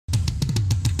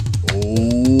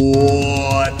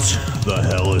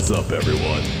is up,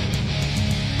 everyone?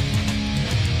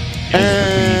 And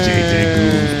the BJJ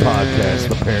GOONS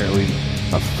podcast apparently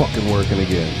are fucking working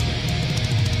again.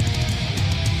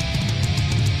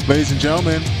 Ladies and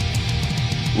gentlemen,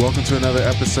 welcome to another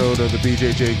episode of the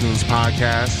BJJ GOONS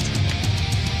podcast.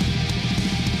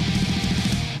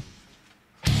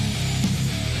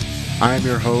 I am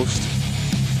your host,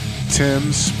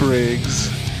 Tim Spriggs,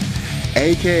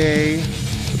 aka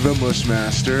the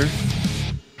Mushmaster.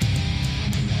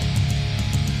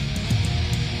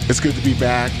 It's good to be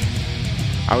back.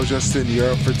 I was just in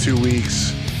Europe for 2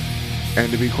 weeks, and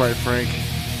to be quite frank,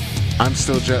 I'm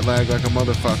still jet lagged like a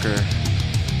motherfucker.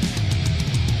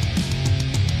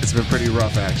 It's been pretty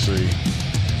rough, actually.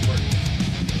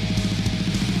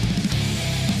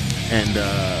 And,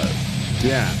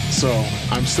 yeah, so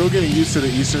I'm still getting used to the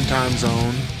Eastern time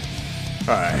zone.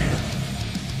 Alright.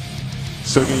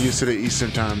 Still getting used to the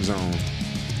Eastern time zone.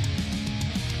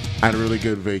 I had a really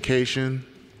good vacation.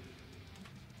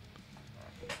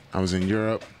 I was in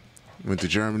Europe, went to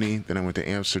Germany, then I went to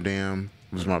Amsterdam.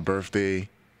 It was my birthday.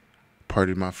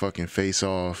 Partied my fucking face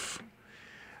off.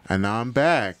 And now I'm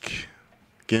back.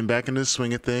 Getting back into the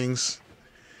swing of things.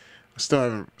 I still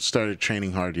haven't started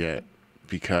training hard yet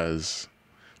because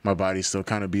my body's still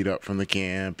kind of beat up from the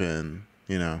camp and,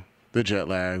 you know, the jet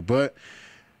lag. But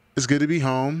it's good to be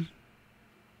home.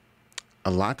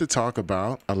 A lot to talk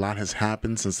about. A lot has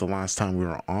happened since the last time we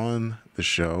were on the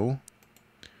show.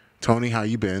 Tony, how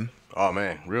you been? Oh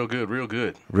man, real good, real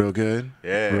good. Real good?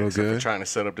 Yeah, real except good. for trying to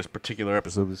set up this particular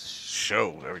episode of this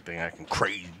show, everything acting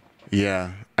crazy.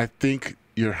 Yeah, I think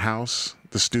your house,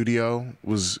 the studio,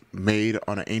 was made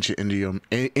on an ancient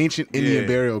Indian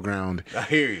burial ground. I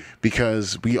hear you.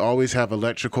 Because we always have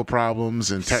electrical problems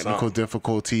and technical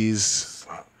difficulties,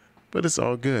 but it's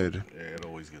all good. Yeah, it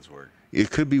always gets worse.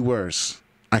 It could be worse.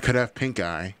 I could have pink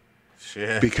eye.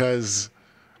 Shit. Because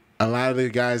a lot of the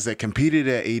guys that competed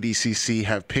at ADCC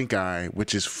have pink eye,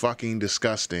 which is fucking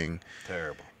disgusting.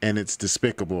 Terrible. And it's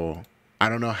despicable. I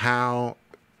don't know how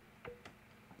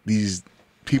these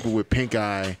people with pink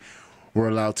eye were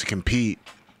allowed to compete.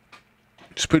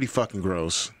 It's pretty fucking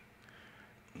gross.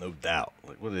 No doubt.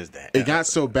 Like, what is that? It got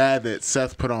so bad that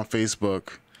Seth put on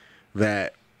Facebook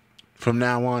that from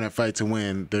now on at Fight to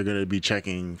Win, they're going to be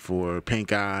checking for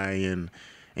pink eye and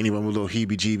anyone with little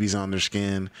heebie-jeebies on their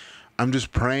skin. I'm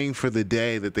just praying for the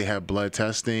day that they have blood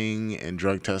testing and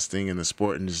drug testing in the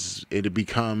sport and it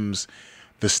becomes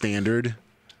the standard.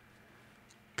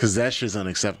 Because that shit's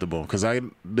unacceptable. Because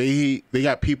they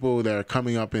got people that are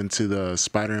coming up into the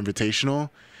Spider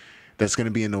Invitational that's going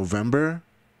to be in November.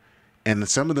 And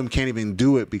some of them can't even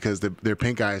do it because their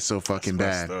pink eye is so fucking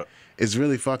bad. It's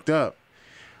really fucked up.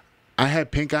 I had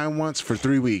pink eye once for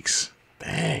 3 weeks.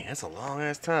 Dang, that's a long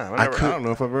ass time. I don't know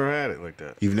if I've ever had it like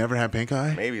that. You've never had pink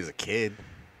eye? Maybe as a kid.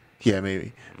 Yeah,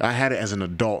 maybe. I had it as an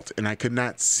adult, and I could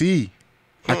not see.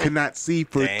 I could not see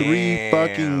for 3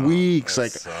 fucking weeks.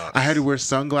 Like, sucks. I had to wear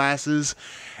sunglasses,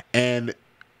 and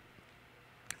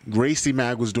Gracie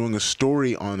Mag was doing a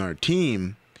story on our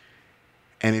team,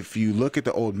 and if you look at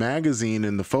the old magazine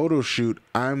and the photo shoot,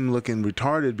 I'm looking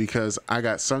retarded because I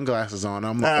got sunglasses on.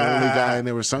 I'm the only guy in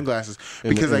there with sunglasses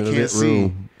because I can't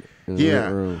see.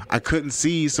 Yeah, I couldn't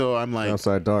see, so I'm like...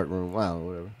 Outside dark room, wow,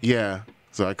 whatever. Yeah,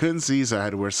 so I couldn't see, so I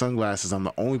had to wear sunglasses. I'm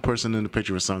the only person in the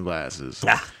picture with sunglasses.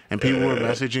 And people were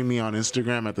messaging me on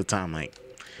Instagram at the time, like,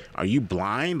 are you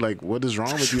blind? Like, what is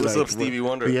wrong with you? What's like, up, Stevie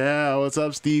Wonder? Yeah, what's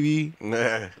up, Stevie?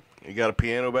 Nah, you got a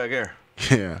piano back there?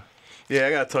 Yeah. Yeah,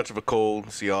 I got a touch of a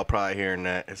cold, so y'all probably hearing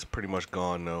that. It's pretty much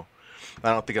gone, though.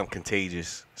 I don't think I'm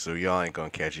contagious, so y'all ain't gonna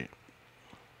catch it.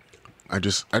 I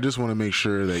just want to make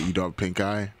sure that you don't have pink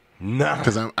eye. Nah.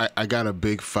 Because I got a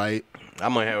big fight. I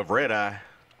might have red eye.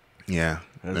 Yeah.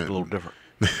 That's a little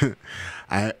different.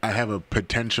 I have a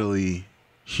potentially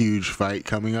huge fight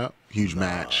coming up. Huge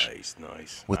match.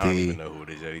 Nice. With I don't the even know who it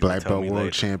is yet. Black Belt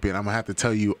World Champion. I'm going to have to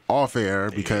tell you off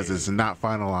air because it's not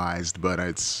finalized, but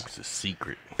it's a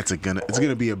secret. It's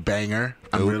gonna be a banger.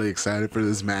 I'm really excited for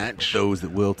this match. Those that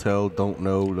will tell don't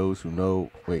know. Those who know,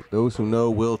 wait. Those who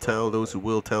know will tell. Those who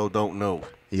will tell don't know.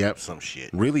 Yep. Some shit.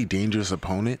 Really dangerous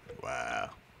opponent. Wow.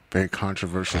 Very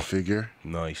controversial figure.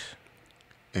 Nice.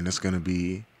 And it's gonna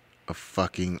be a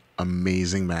fucking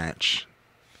amazing match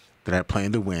that I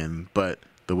plan to win. But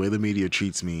the way the media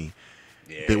treats me,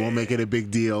 they won't make it a big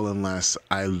deal unless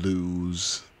I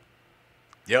lose.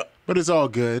 Yep. But it's all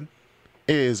good.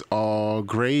 It is all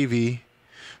gravy.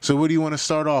 So what do you want to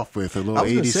start off with? A little I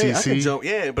was gonna say, I ADCC? can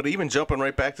jump, but even jumping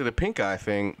right back to the pink eye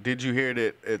thing, did you hear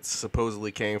that it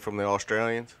supposedly came from the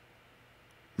Australians?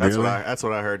 That's Really? that's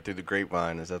what I heard through the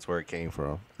grapevine. That's where it came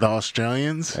from. The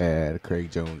Australians? Yeah, the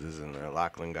Craig Joneses. And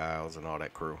Lachlan Giles and all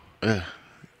that crew. Ugh.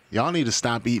 Y'all need to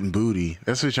stop eating booty.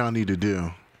 That's what y'all need to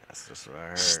do. That's just what I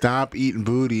heard. Stop eating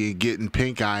booty and getting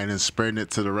pink eye and then spreading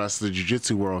it to the rest of the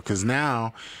jiu-jitsu world. Because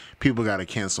now people got to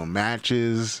cancel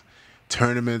matches.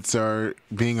 Tournaments are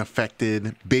being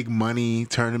affected. Big money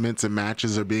tournaments and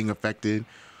matches are being affected.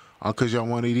 All because y'all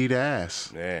want to eat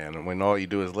ass. Yeah, and when all you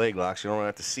do is leg locks, you don't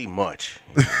have to see much.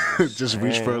 Just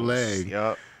reach for a leg.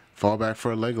 Yup. Fall back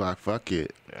for a leg lock. Fuck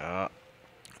it. Yeah.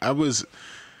 I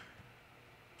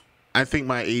think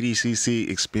my ADCC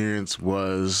experience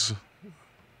was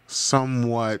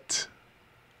somewhat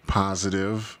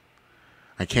positive.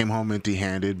 I came home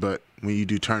empty-handed, but when you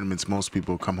do tournaments, most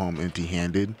people come home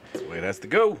empty-handed. That's the way that's to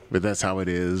go. But that's how it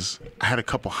is. I had a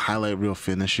couple highlight reel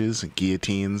finishes and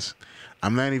guillotines.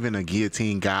 I'm not even a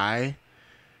guillotine guy,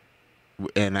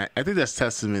 and I think that's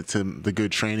testament to the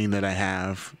good training that I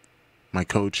have, my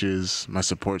coaches, my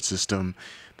support system,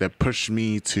 that pushed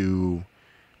me to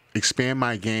expand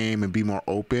my game and be more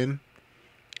open.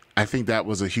 I think that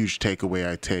was a huge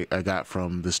takeaway I got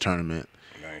from this tournament.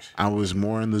 Nice. I was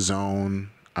more in the zone.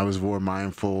 I was more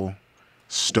mindful,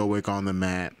 stoic on the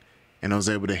mat, and I was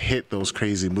able to hit those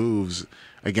crazy moves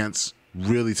against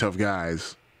really tough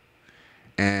guys.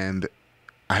 And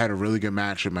I had a really good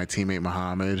match with my teammate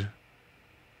Muhammad.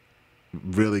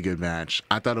 Really good match.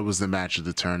 I thought it was the match of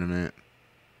the tournament.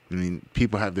 I mean,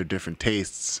 people have their different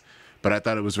tastes, but I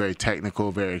thought it was very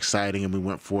technical, very exciting, and we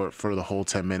went for it for the whole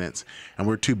 10 minutes. And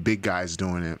we're two big guys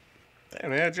doing it.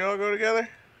 Damn, how'd y'all go together?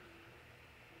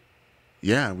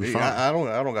 Yeah, we fought. I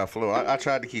don't got flow. I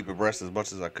tried to keep abreast as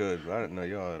much as I could, but I didn't know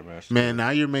y'all had a match. Man,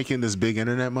 now you're making this big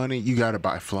internet money. You gotta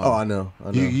buy Flow. Oh, I know.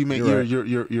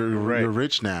 You're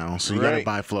rich now, so you gotta Right.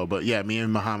 buy Flow. But yeah, me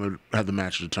and Muhammad had the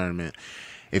match of the tournament.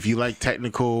 If you like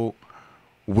technical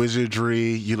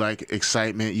wizardry, you like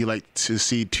excitement, you like to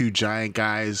see two giant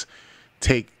guys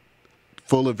take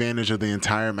full advantage of the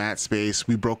entire mat space.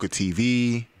 We broke a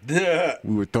TV.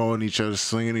 We were throwing each other,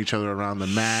 slinging each other around the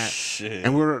mat. Shit.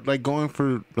 And we were like going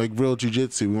for like real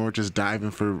jiu-jitsu. We weren't just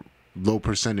diving for low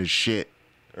percentage shit.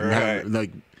 Right.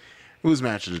 Like, it was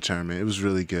match of the tournament. It was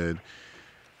really good.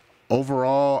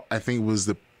 Overall, I think it was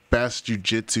the best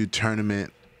jiu-jitsu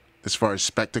tournament as far as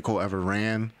spectacle ever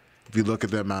ran. If you look at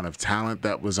the amount of talent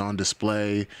that was on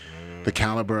display, the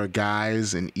caliber of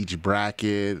guys in each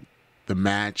bracket, the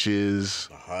matches,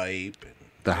 The hype.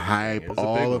 the hype, It was a big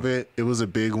all of one. it. It was a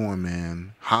big one,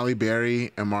 man. Holly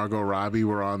Berry and Margot Robbie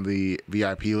were on the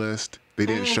VIP list. They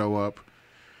didn't show up.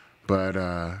 But,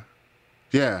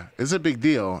 yeah, it's a big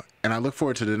deal. And I look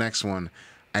forward to the next one.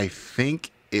 I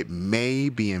think it may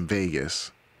be in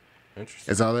Vegas.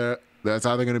 Interesting. That's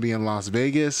either going to be in Las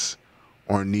Vegas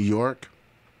or New York.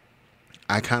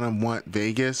 I kind of want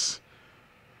Vegas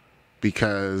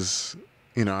because,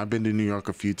 you know, I've been to New York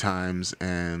a few times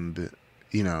and,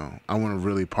 you know, I want to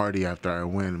really party after I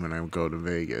win when I go to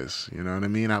Vegas. You know what I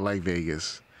mean? I like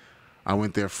Vegas. I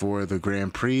went there for the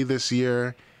Grand Prix this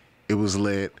year. It was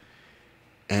lit.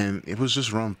 And it was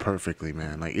just run perfectly,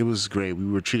 man. Like, it was great. We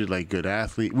were treated like good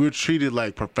athletes. We were treated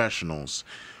like professionals.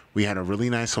 We had a really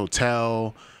nice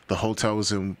hotel. The hotel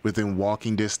was within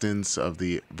walking distance of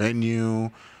the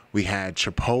venue. We had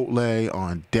Chipotle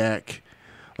on deck.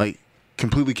 Like,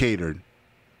 completely catered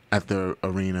at the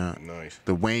arena. Nice.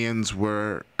 The weigh-ins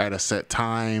were at a set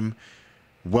time,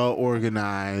 well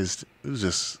organized. It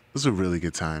was a really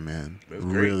good time, man. It was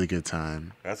great. Really good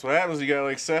time. That's what happens. You got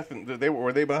like Seth. And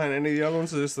were they behind any of the other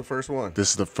ones? Or this is the first one?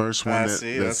 This is the first one I that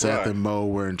see, that that's Seth why. and Mo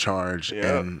were in charge,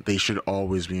 Yeah. and they should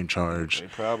always be in charge. They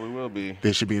probably will be.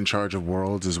 They should be in charge of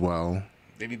Worlds as well.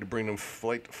 They need to bring them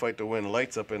fight to win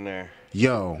lights up in there.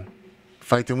 Yo,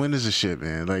 Fight to Win is a shit,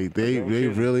 man. Like, they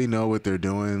kidding. really know what they're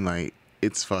doing. Like,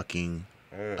 it's fucking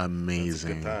Yeah, amazing. It's a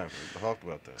good time. We talked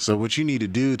about that. So what you need to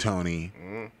do, Tony,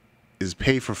 is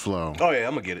pay for Flow. Oh yeah,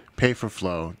 I'm gonna get it. Pay for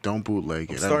Flow. Don't bootleg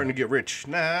I'm it. starting to get rich.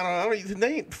 Nah, I don't.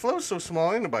 They ain't Flow's so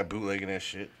small. Ain't nobody bootlegging that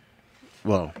shit.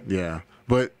 Well, yeah.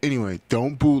 But anyway,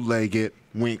 don't bootleg it.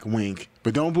 Wink, wink.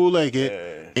 But don't bootleg it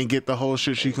Yeah. and get the whole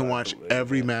shit so you can watch bootleg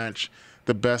every it. match.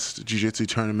 The best jiu-jitsu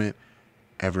tournament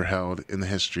ever held in the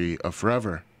history of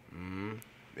forever.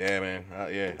 Yeah, man.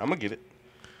 Yeah, I'm gonna get it.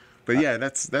 But yeah,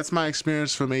 that's my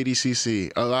experience from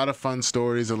ADCC. A lot of fun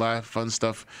stories, a lot of fun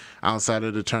stuff outside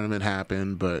of the tournament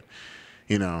happened, but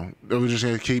you know, we're just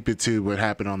gonna keep it to what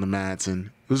happened on the mats, and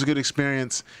it was a good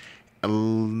experience.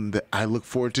 I look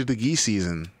forward to the gi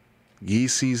season. Gi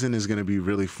season is gonna be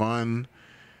really fun.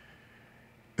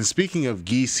 And speaking of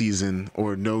gi season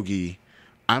or no gi,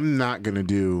 I'm not gonna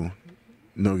do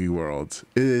Nogi Worlds.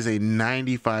 It is a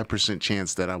 95%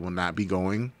 chance that I will not be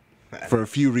going for a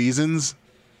few reasons.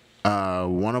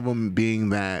 One of them being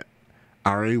that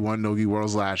I already won Nogi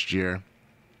Worlds last year,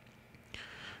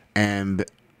 and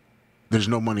there's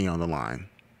no money on the line.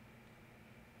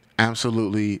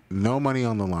 Absolutely no money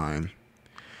on the line.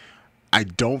 I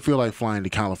don't feel like flying to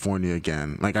California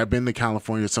again. Like, I've been to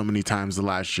California so many times the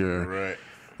last year. Right.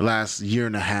 The last year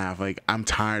and a half. Like, I'm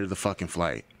tired of the fucking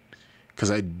flight.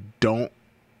 Because I don't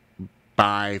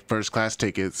buy first class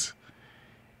tickets.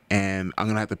 And I'm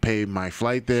going to have to pay my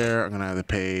flight there. I'm going to have to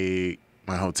pay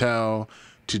my hotel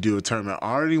to do a tournament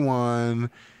I already won.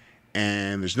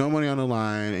 And there's no money on the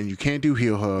line. And you can't do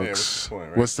heel hooks. What's the point,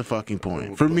 right? What's the fucking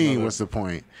point? For me, what's the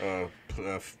point?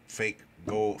 Fake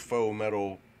gold, faux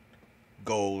metal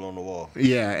gold on the wall.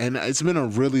 Yeah, and it's been a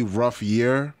really rough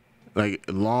year, like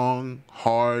long,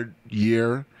 hard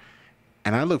year,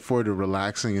 and I look forward to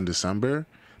relaxing in December.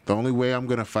 The only way I'm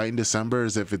gonna fight in December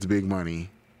is if it's big money,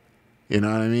 you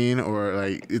know what I mean, or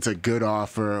like it's a good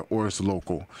offer or it's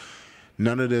local.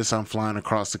 None of this. I'm flying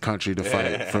across the country to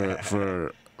fight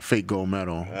for fake gold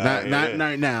medal. Not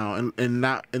right now, and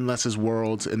not unless it's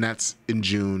Worlds, and that's in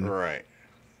June. Right.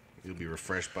 You'll be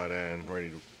refreshed by that and ready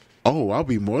to. Oh, I'll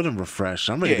be more than refreshed.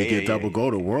 I'm ready to get double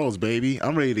gold at Worlds, baby.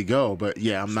 I'm ready to go. But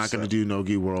yeah, I'm not going to do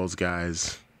no-gi Worlds,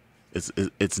 guys.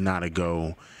 It's not a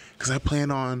go. Because I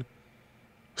plan on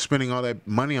spending all that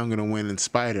money I'm going to win in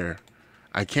Spider.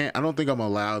 I don't think I'm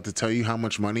allowed to tell you how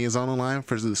much money is on the line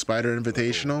for the Spider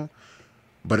Invitational,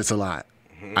 but it's a lot.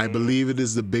 I believe it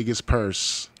is the biggest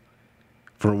purse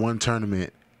for one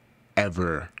tournament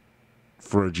ever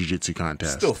for a jiu-jitsu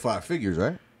contest. Still 5 figures,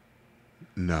 right?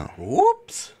 No.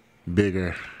 Whoops.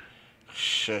 Bigger.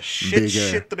 Shit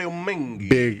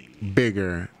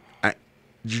Bigger.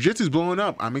 Jiu-jitsu's blowing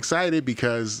up. I'm excited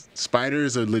because Spider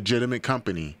is a legitimate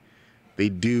company. They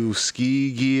do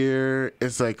ski gear.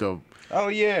 It's like a... Oh,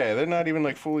 yeah. They're not even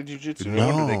like fully jiu-jitsu. No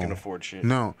wonder they can afford shit.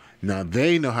 No. Now,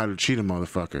 they know how to treat a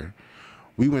motherfucker.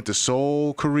 We went to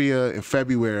Seoul, Korea in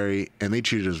February, and they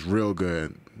treated us real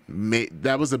good.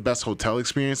 That was the best hotel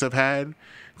experience I've had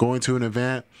going to an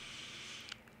event.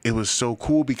 It was so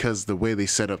cool because the way they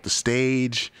set up the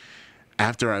stage.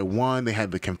 After I won, they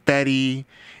had the confetti.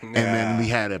 And then we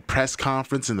had a press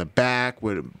conference in the back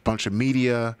with a bunch of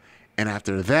media. And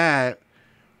after that,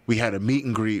 we had a meet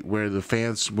and greet where the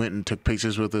fans went and took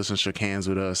pictures with us and shook hands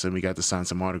with us. And we got to sign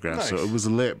some autographs. Nice. So it was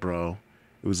lit, bro.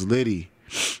 It was litty.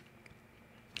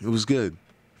 It was good.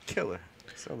 Killer.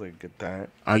 Sounds like a good time.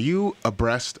 Are you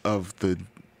abreast of the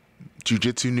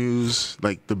jiu-jitsu news,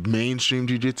 like the mainstream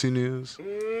jiu-jitsu news?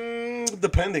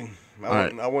 Depending.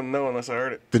 I wouldn't know unless I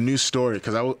heard it. The news story,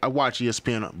 because I watch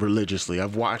ESPN religiously.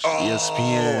 I've watched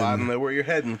ESPN. I know where you're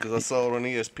heading because I saw it on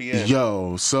ESPN.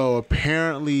 Yo, so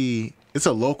apparently it's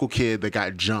a local kid that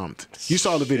got jumped. You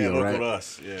saw the video, local right? Local to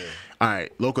us, yeah. All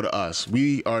right, local to us.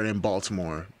 We are in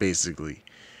Baltimore, basically.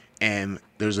 And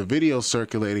there's a video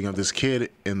circulating of this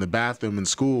kid in the bathroom in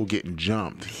school getting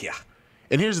jumped. Yeah.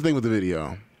 And here's the thing with the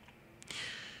video.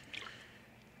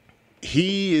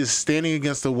 He is standing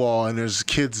against the wall, and there's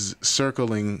kids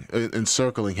encircling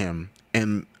him.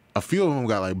 And a few of them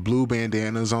got, like, blue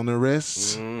bandanas on their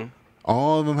wrists. Mm-hmm.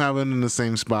 All of them have it in the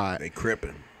same spot. They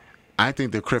crippin'. I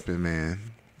think they're crippin', man.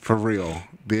 For real.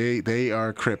 They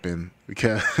are crippin'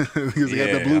 because they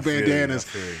got the blue bandanas.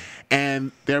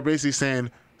 And they're basically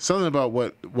saying something about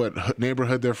what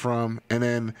neighborhood they're from, and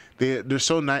then they're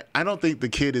so nice. I don't think the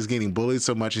kid is getting bullied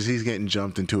so much as he's getting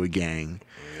jumped into a gang.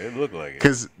 It looked like it.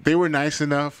 Because they were nice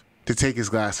enough to take his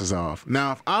glasses off.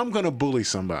 Now, if I'm gonna bully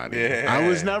somebody, I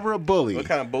was never a bully. What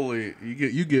kind of bully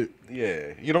you get?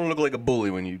 Yeah, you don't look like a bully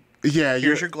when you. Yeah,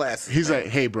 here's your glasses. He's like,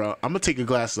 hey, bro, I'm gonna take your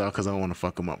glasses off because I don't want to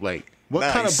fuck them up. Like,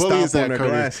 what kind of bully is that,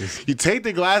 Curtis? You take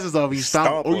the glasses off, you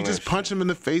stomp or you just punch them in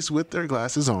the face with their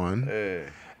glasses on.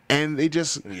 And they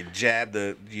just you jab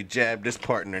this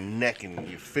part in their neck and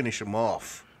you finish them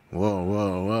off.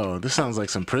 Whoa. This sounds like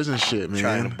some prison shit, man.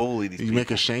 Trying to bully these people.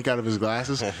 Make a shank out of his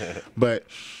glasses. But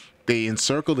they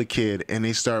encircle the kid and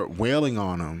they start wailing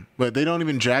on him. But they don't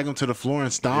even drag him to the floor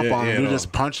and stomp on him. They're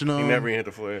just punching him. He never hit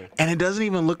the floor. And it doesn't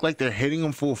even look like they're hitting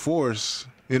him full force.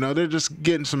 You know, they're just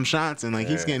getting some shots and, like,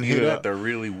 he's getting hit up. They're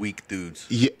really weak dudes.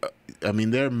 Yeah. I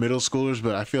mean, they're middle schoolers,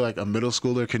 but I feel like a middle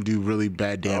schooler can do really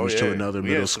bad damage to another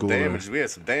middle schooler. We had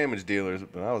some damage dealers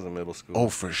when I was in middle school. Oh,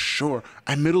 for sure.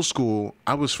 In middle school,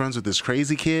 I was friends with this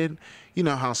crazy kid. You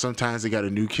know how sometimes they got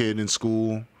a new kid in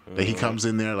school that he comes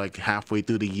in there like halfway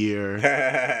through the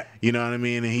year. You know what I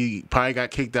mean? And he probably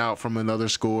got kicked out from another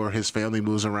school or his family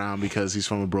moves around because he's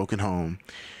from a broken home.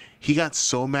 He got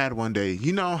so mad one day.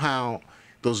 You know how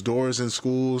those doors in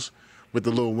schools with the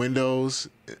little windows,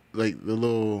 like the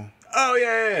little. Oh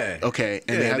yeah. Okay,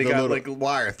 and Yeah, they had they the got little like a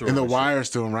wire through. and the wires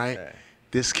to him, right? Yeah.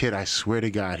 This kid, I swear to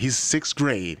God, he's 6th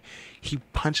grade. He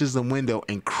punches the window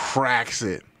and cracks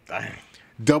it. Dang.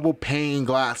 Double pane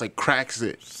glass, like cracks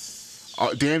it.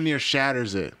 Damn near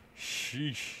shatters it.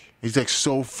 Sheesh. He's like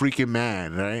so freaking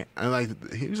mad, right? And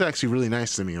like he was actually really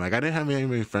nice to me. Like I didn't have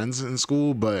many friends in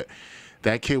school, but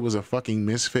that kid was a fucking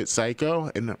misfit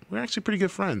psycho, and we're actually pretty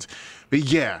good friends. But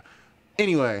yeah.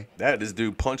 Anyway, This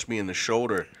dude punched me in the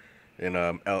shoulder in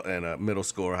middle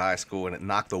school or high school, and it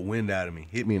knocked the wind out of me.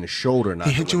 Hit me in the shoulder.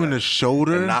 he hit you in the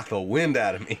shoulder. And knocked the wind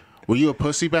out of me. Were you a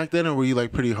pussy back then, or were you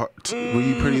like pretty hard? Were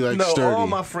you pretty like No, sturdy? all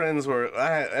my friends were.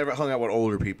 I ever hung out with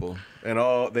older people, and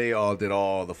they all did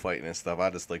all the fighting and stuff. I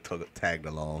just like tagged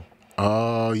along.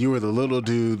 Oh, you were the little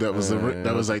dude that was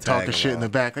like talking tag shit in along. the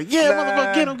back, like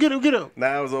motherfucker, get him. Nah,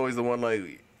 I was always the one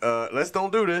like, let's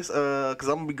don't do this, cause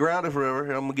I'm gonna be grounded forever,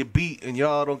 and I'm gonna get beat, and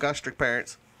y'all don't got strict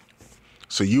parents.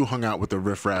 So you hung out with the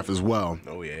riffraff as well.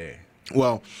 Oh yeah.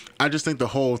 Well, I just think the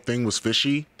whole thing was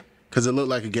fishy because it looked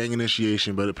like a gang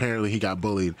initiation, but apparently he got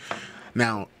bullied.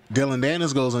 Now, Dylan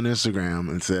Danis goes on Instagram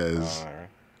and says,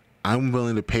 I'm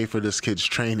willing to pay for this kid's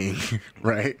training,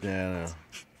 right? Yeah.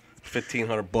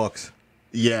 $1,500.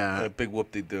 Yeah. Big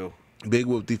whoop they do Big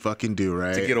whoop de fucking do,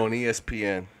 right? to get on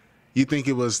ESPN. You think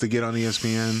it was to get on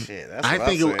ESPN? Shit, that's what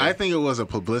I'm saying. I think it was a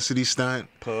publicity stunt.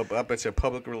 I bet your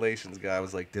public relations guy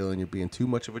was like, Dylan, you're being too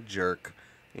much of a jerk.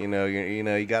 You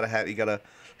gotta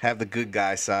have the good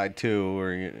guy side too,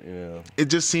 or you know. It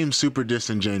just seems super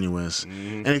disingenuous.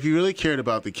 Mm-hmm. And if you really cared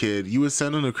about the kid, you would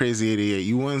send him to Crazy 88.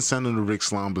 You wouldn't send him to Rick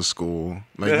Slamba school.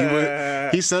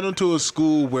 Like he sent him to a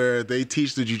school where they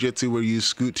teach the jiu-jitsu where you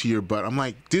scoot to your butt. I'm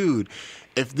like, dude,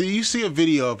 if you see a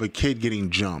video of a kid getting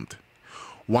jumped,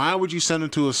 why would you send him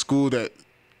to a school that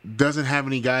doesn't have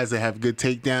any guys that have good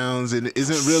takedowns and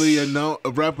isn't really a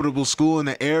reputable school in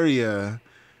the area?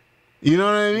 You know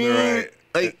what I mean? Right.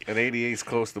 Like, and 88's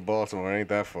close to Baltimore. Ain't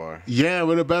that far. yeah,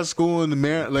 we're the best school in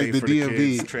the like Pay the for DMV.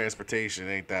 kids, transportation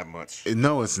ain't that much.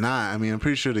 No, it's not. I mean, I'm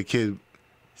pretty sure the kid.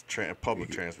 Public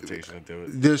transportation to do it.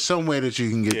 There's some way that you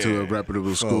can get to a Yeah.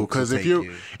 reputable school. Folks will Because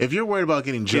take if you're worried about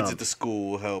getting Kids jumped, at the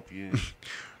school will help you.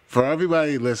 for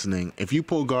everybody listening, if you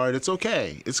pull guard, it's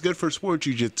okay. It's good for sport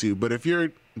jiu-jitsu. But if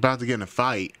you're about to get in a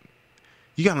fight,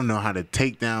 you got to know how to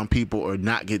take down people or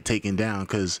not get taken down.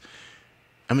 Because,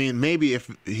 I mean, maybe if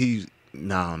he...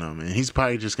 No, I don't know, man. He's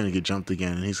probably just going to get jumped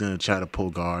again, and he's going to try to pull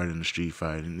guard in the street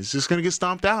fight, and he's just going to get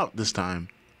stomped out this time.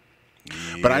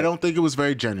 Yeah. But I don't think it was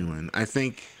very genuine. I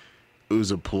think it was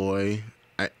a ploy.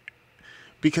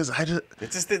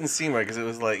 It just didn't seem right because it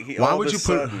was like Why would you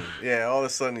put? all of a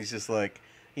sudden he's just like,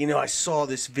 I saw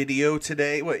this video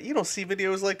today. What, you don't see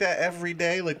videos like that every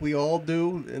day like we all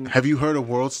do? And Have you heard of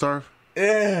World Star?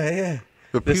 yeah.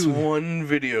 This people- one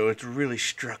video, it really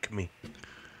struck me.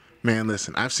 Man,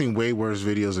 listen, I've seen way worse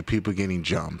videos of people getting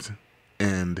jumped,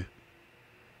 and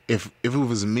if it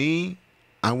was me,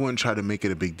 I wouldn't try to make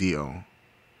it a big deal.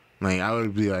 Like, I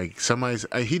would be like,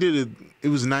 he did it. It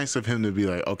was nice of him to be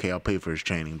like, okay, I'll pay for his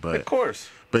training, Of but course.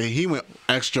 he went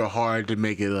extra hard to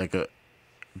make it like a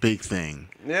big thing.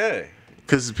 Yeah.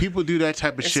 Because people do that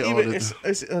type of shit all the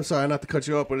time. I'm sorry not to cut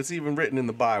you off, but it's even written in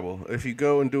the Bible. If you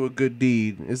go and do a good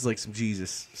deed, it's like some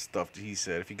Jesus stuff that he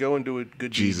said. If you go and do a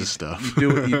good Jesus deed, stuff.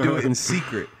 you do it in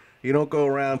secret. You don't go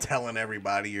around telling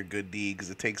everybody your good deed because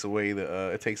it takes away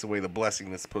the blessing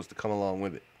that's supposed to come along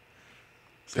with it.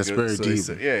 So That's very deep.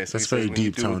 That's very deep,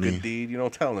 you do Tony. A good deed, you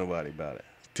don't tell nobody about it.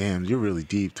 Damn, you're really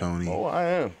deep, Tony. Oh, I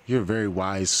am. You're a very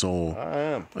wise soul. I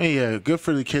am. Well, yeah, good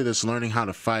for the kid that's learning how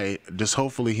to fight. Just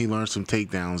hopefully he learns some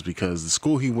takedowns because the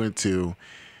school he went to,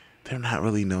 they're not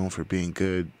really known for being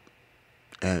good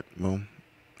at, well,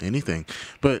 anything.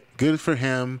 But good for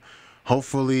him.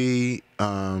 Hopefully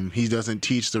he doesn't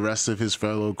teach the rest of his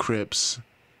fellow Crips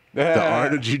the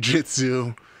art of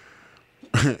jiu-jitsu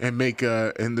and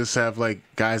and just have like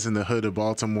guys in the hood of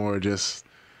Baltimore just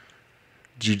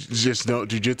know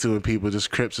jiu-jitsu with people,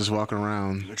 just Crips just walking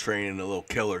around. You're training a little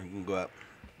killer. You can go out,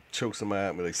 choke somebody out,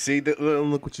 and be like, see,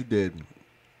 look what you did.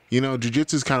 You know,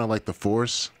 jiu-jitsu is kind of like the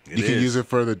Force. You can use it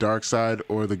for the dark side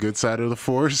or the good side of the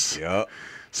Force. Yep.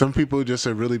 Some people just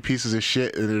are really pieces of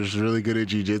shit and they're just really good at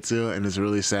jiu-jitsu, and it's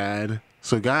really sad.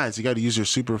 So, guys, you got to use your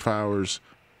superpowers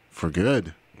for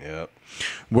good. Yep.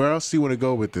 Where else do you want to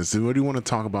go with this? What do you want to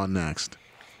talk about next?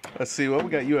 Let's see. Well, we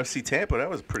got UFC Tampa. That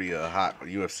was a pretty hot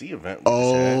UFC event. we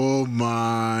just had. Oh,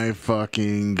 my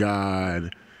fucking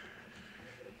God.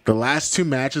 The last two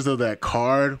matches of that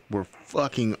card were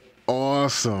fucking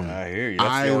awesome. I hear you.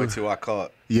 That's the only two I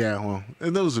caught. Yeah, well,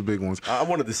 those are big ones. I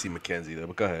wanted to see McKenzie, though,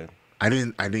 but go ahead. I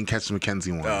didn't catch the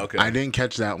McKenzie one. Oh, okay. I didn't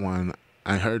catch that one.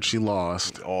 I heard she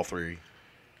lost. All three.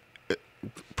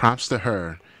 Props to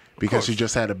her because she course.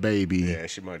 just had a baby. Yeah,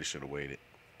 she might have should have waited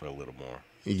a little more.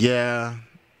 Yeah.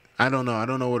 I don't know. I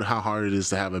don't know how hard it is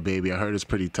to have a baby. I heard it's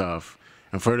pretty tough.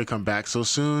 And for her to come back so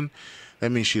soon,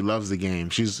 that means she loves the game.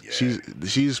 She's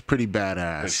pretty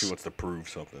badass. And she wants to prove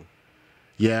something.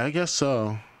 Yeah, I guess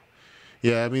so.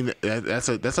 Yeah, I mean that's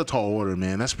a tall order,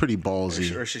 man. That's pretty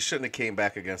ballsy. Or she shouldn't have came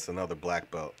back against another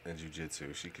black belt in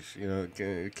jiu-jitsu. She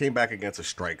could, came back against a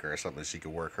striker or something. She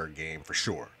could work her game for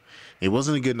sure. It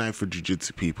wasn't a good night for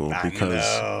jiu-jitsu people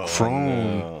because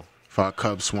Crone fought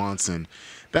Cub Swanson.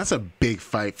 That's a big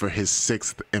fight for his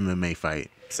 6th MMA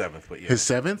fight. 7th, but yeah. His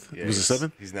 7th? Yeah, was it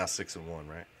 7th? He's now 6-1,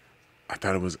 right? I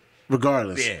thought it was.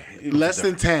 Regardless, Yeah, less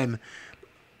than 10.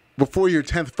 Before your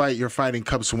 10th fight, you're fighting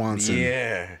Cub Swanson.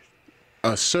 Yeah.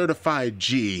 A certified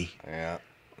G. Yeah.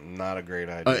 Not a great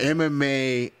idea. A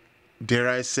MMA, dare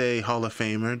I say, Hall of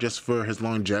Famer, just for his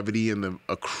longevity and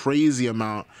a crazy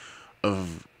amount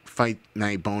of fight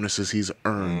night bonuses he's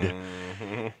earned.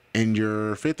 Mm-hmm. In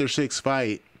your 5th or 6th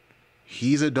fight,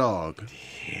 he's a dog.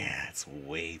 Yeah, it's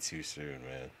way too soon,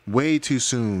 man. Way too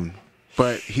soon.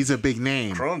 But he's a big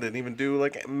name. Crone didn't even do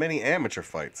like many amateur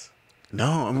fights. No,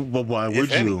 I mean, but why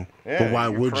would you? Yeah, but why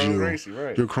would Crone you? Gracie,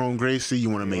 right. You're Crone Gracie. You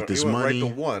want to make this money. Right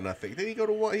to 1, I think. Did he go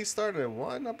to 1? He started at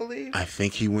 1, I believe. I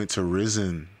think he went to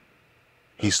Risen.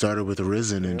 He started with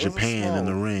Risen in Japan in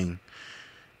the ring,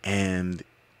 and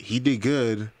he did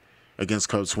good against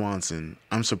Cub Swanson.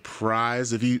 I'm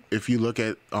surprised if you look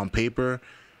at on paper,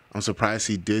 I'm surprised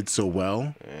he did so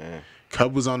well. Yeah.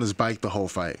 Cub was on his bike the whole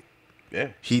fight. Yeah.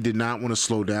 He did not want to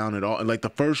slow down at all. Like the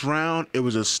first round, it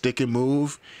was a stick and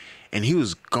move. And he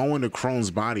was going to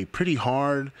Crone's body pretty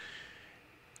hard.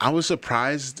 I was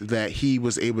surprised that he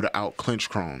was able to out-clinch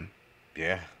Crone.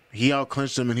 Yeah. He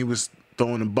out-clinched him, and he was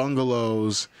throwing him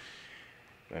bungalows.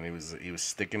 And he was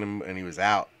sticking him, and he was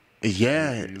out.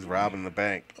 Yeah. He was robbing the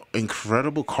bank.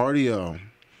 Incredible cardio.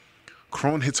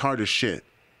 Crone hits hard as shit.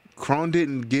 Crone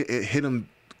didn't hit him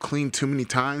clean too many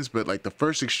times, but like the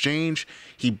first exchange,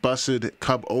 he busted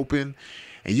Cub open.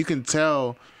 And you can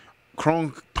tell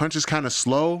Crone punches kind of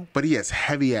slow, but he has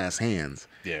heavy-ass hands.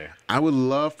 Yeah. I would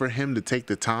love for him to take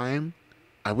the time.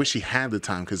 I wish he had the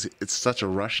time because it's such a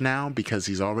rush now because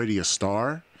he's already a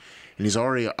star and he's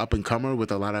already an up-and-comer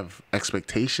with a lot of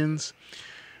expectations.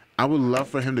 I would love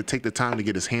for him to take the time to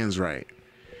get his hands right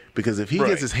because if he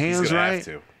gets his hands right,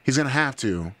 he's going to have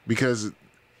to because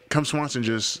Cub Swanson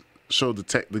just showed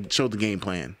the game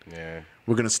plan. Yeah.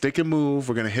 We're going to stick and move.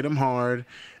 We're going to hit him hard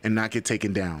and not get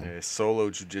taken down. Yeah, solo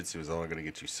jiu-jitsu is only going to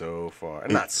get you so far.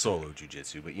 And not solo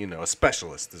jiu-jitsu, but, a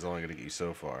specialist is only going to get you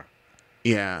so far.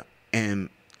 Yeah, and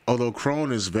although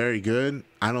Crone is very good,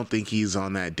 I don't think he's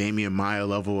on that Damian Maia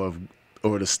level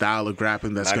or the style of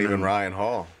grappling that's going to... Not even Ryan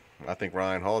Hall. I think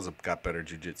Ryan Hall's got better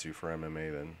jiu-jitsu for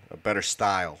MMA than a better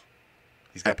style.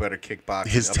 He's got better kickboxing.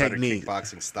 His technique. Better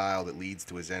kickboxing style that leads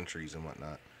to his entries and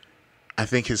whatnot. I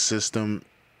think his system...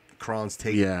 Crone's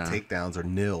takedowns are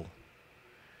nil.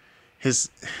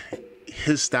 His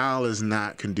style is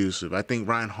not conducive. I think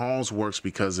Ryan Hall's works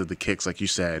because of the kicks, like you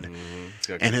said,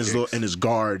 and his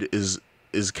guard is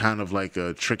kind of like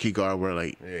a tricky guard where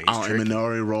I'll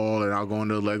Imanari roll and I'll go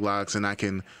into leg locks and I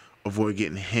can avoid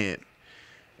getting hit.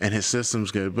 And his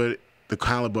system's good, but the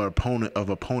caliber of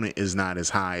opponent is not as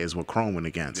high as what Crone went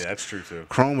against. Yeah, that's true too.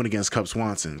 Crone went against Cub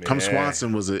Swanson. Yeah. Cub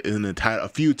Swanson was in a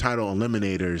few title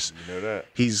eliminators. You know that.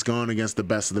 He's gone against the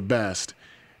best of the best,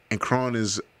 and Crone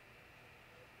is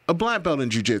a black belt in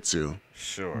jiu-jitsu.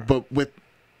 Sure. But with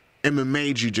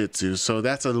MMA jiu-jitsu, so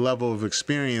that's a level of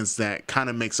experience that kind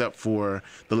of makes up for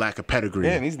the lack of pedigree.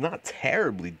 Yeah, and he's not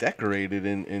terribly decorated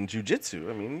in jiu-jitsu.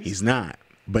 I mean, he's not.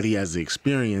 But he has the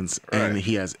experience, and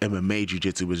he has MMA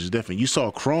jiu-jitsu, which is different. You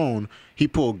saw Crone, he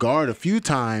pulled guard a few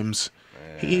times.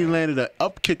 Yeah. He landed an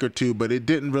up kick or two, but it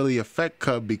didn't really affect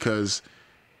Cub because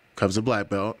Cub's a black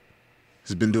belt.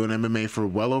 He's been doing MMA for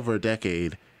well over a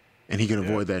decade, and he can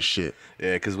avoid that shit.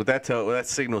 Yeah, because that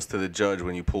signals to the judge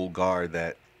when you pull guard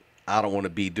that I don't want to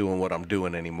be doing what I'm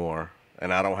doing anymore,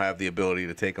 and I don't have the ability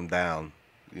to take him down.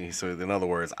 So in other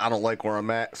words, I don't like where I'm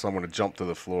at, so I'm going to jump to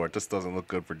the floor. It just doesn't look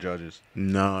good for judges.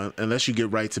 No, unless you get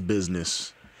right to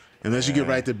business. Unless you get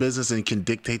right to business and can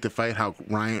dictate the fight how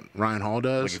Ryan Hall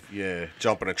does.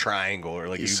 Jump in a triangle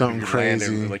or something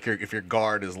crazy. If your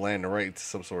guard is landing right to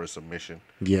some sort of submission.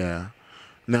 Yeah.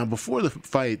 Now, before the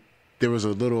fight, there was a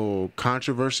little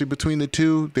controversy between the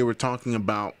two. They were talking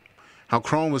about how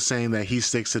Crone was saying that he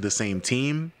sticks to the same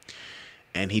team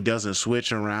and he doesn't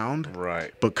switch around.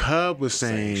 Right. But Cub was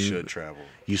saying you should travel.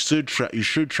 You should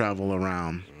travel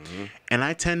around. Mm-hmm. And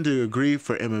I tend to agree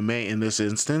for MMA in this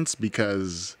instance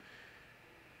because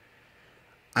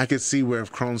I could see where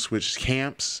if Crone switched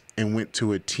camps and went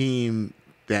to a team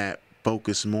that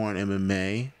focused more on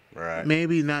MMA, Right.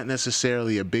 maybe not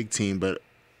necessarily a big team, but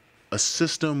a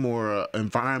system or an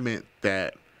environment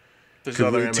that There's could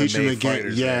other really teach him MMA again.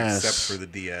 fighters Yes. there, except for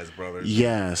the Diaz brothers.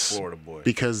 Yes. Florida boy.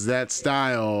 Because that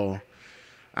style,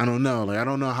 I don't know. Like, I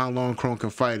don't know how long Crone can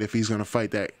fight if he's going to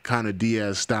fight that kind of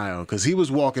Diaz style. Because he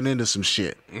was walking into some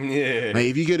shit. Yeah. Like,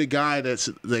 if you get a guy that's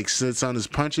like sits on his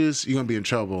punches, you're going to be in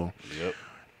trouble. Yep.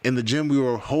 In the gym, we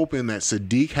were hoping that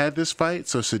Sadiq had this fight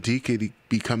so Sadiq could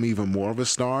become even more of a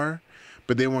star.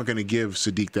 But they weren't going to give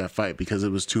Sadiq that fight because it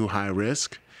was too high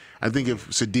risk. I think if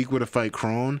Sadiq would have fight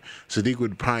Crone, Sadiq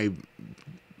would probably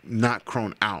knock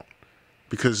Crone out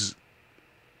because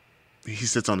he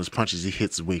sits on his punches. He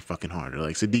hits way fucking harder.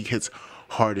 Like, Sadiq hits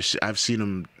hard as shit. I've seen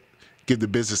him give the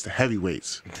business to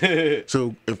heavyweights.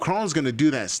 So if Crone's going to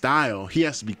do that style, he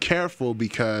has to be careful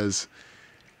because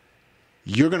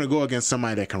you're going to go against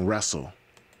somebody that can wrestle.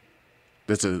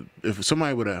 If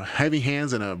somebody with a heavy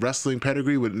hands and a wrestling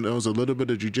pedigree knows a little bit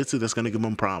of jiu-jitsu, that's going to give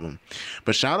them a problem.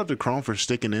 But shout out to Crone for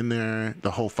sticking in there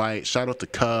the whole fight. Shout out to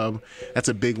Cub. That's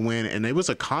a big win. And it was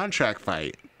a contract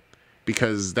fight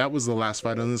because that was the last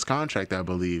fight on this contract, I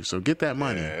believe. So get that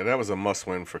money. Yeah, that was a must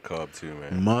win for Cub too,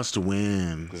 man. Must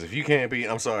win. Because if you can't beat,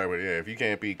 I'm sorry, but yeah, if you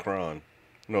can't beat Cron,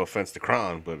 no offense to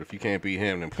Cron, but if you can't beat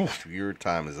him, then poof, your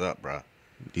time is up, bro.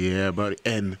 Yeah, buddy.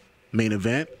 And main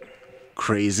event,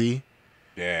 crazy.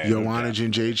 Yeah. Joanna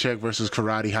Jędrzejczyk versus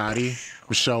Karate Hottie,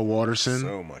 Michelle Waterson.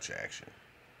 So much action.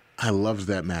 I loved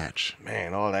that match.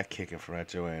 Man, all that kicking from that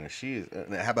Joanna. She is.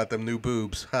 How about them new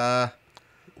boobs? Huh?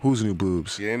 Who's new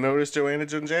boobs? You didn't notice Joanna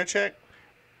Jędrzejczyk?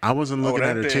 I wasn't looking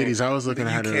at her titties. I was looking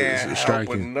at You her can't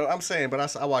striking. help but I'm saying,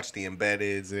 but I watch the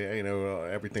embeddeds, you know,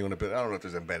 everything on the. I don't know if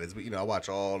there's embeddeds, but you know, I watch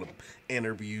all the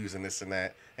interviews and this and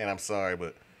that. And I'm sorry,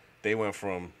 but they went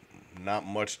from not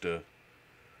much to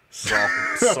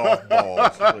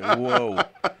softballs. Like, whoa.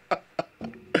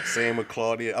 Same with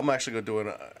Claudia. I'm actually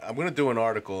gonna do an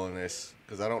article on this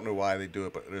because I don't know why they do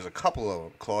it, but there's a couple of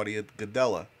them. Claudia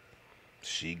Gadella,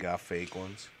 she got fake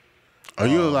ones. Are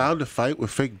you allowed to fight with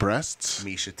fake breasts?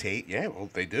 Misha Tate, yeah, well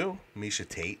they do. Misha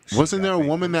Tate. Wasn't there a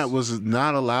woman that was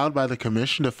not allowed by the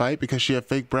commission to fight because she had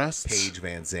fake breasts? Paige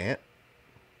Van Zant.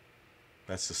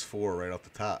 That's just 4 right off the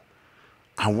top.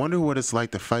 I wonder what it's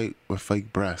like to fight with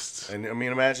fake breasts. And I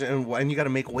mean, imagine, and you got to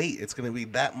make weight. It's going to be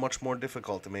that much more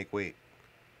difficult to make weight.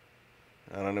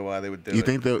 I don't know why they would do it. You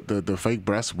think the fake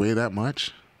breasts weigh that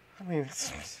much? I mean,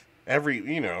 it's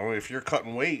if you're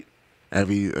cutting weight,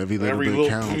 every little bit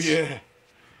counts. Yeah.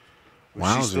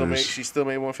 Wowzers. She still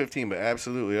made 115, but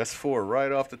absolutely, that's 4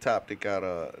 right off the top that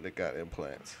got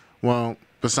implants. Well,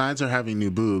 besides her having new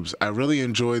boobs, I really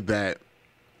enjoyed that.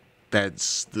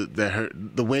 That's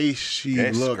the way she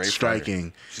looked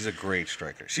striking. She's a great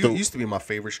striker. She used to be my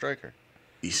favorite striker.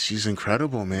 She's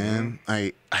incredible, man.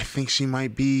 I think she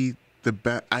might be the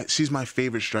best. She's my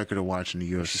favorite striker to watch in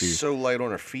the UFC. She's so light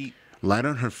on her feet. Light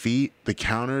on her feet, the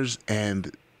counters,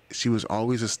 and she was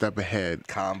always a step ahead.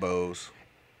 Combos.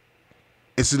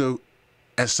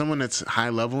 As someone that's high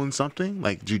level in something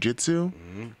like jiu-jitsu,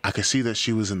 I could see that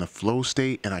she was in the flow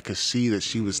state, and I could see that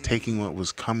she was taking what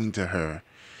was coming to her.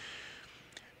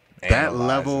 That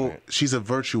level, she's a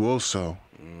virtuoso.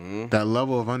 That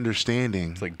level of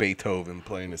understanding. It's like Beethoven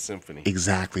playing a symphony.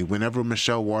 Exactly. Whenever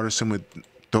Michelle Waterson would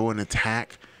throw an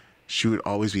attack, she would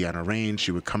always be out of range.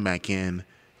 She would come back in,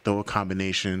 throw a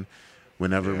combination.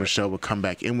 Whenever Michelle would come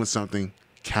back in with something,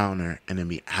 counter, and then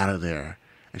be out of there.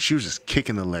 And she was just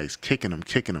kicking the legs, kicking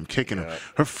them.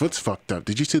 Her foot's fucked up.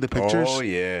 Did you see the pictures? Oh,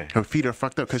 yeah. Her feet are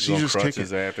fucked up because she's just kicking.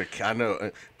 After, I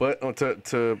know. But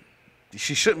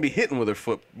she shouldn't be hitting with her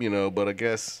foot, but I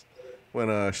guess when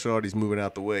Shorty's moving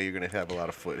out the way, you're going to have a lot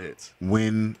of foot hits.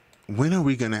 When are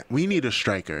we going to... We need a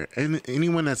striker. And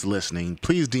anyone that's listening,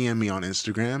 please DM me on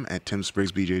Instagram at Tim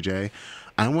Spriggs BJJ.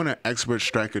 I want an expert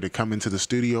striker to come into the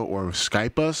studio or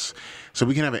Skype us so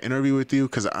we can have an interview with you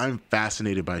because I'm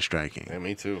fascinated by striking. Yeah,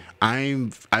 me too.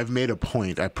 I've made a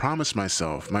point. I promised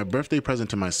myself, my birthday present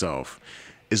to myself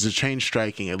is to change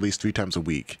striking at least 3 times a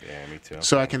week. Yeah, me too.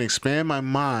 So I can expand my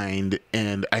mind,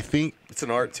 and I think... It's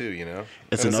an art, too,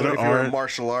 It's another art. If you're a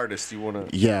martial artist, you want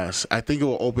to... Yes. I think it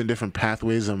will open different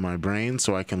pathways in my brain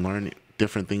so I can learn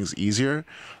different things easier.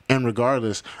 And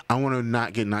regardless, I want to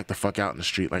not get knocked the fuck out in the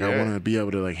street. Like, I want to be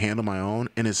able to, handle my own.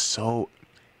 And it's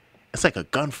like a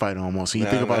gunfight almost. When you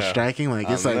think about striking,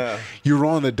 it's like you're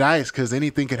rolling the dice because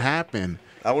anything could happen.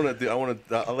 I like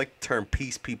to turn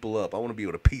piece people up. I want to be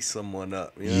able to piece someone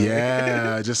up.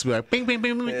 Yeah, just be like, bing, bing,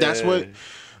 bing, bing. Yeah. That's what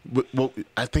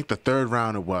I think the third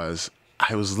round it was.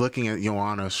 I was looking at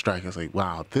Joanna strike. I was like,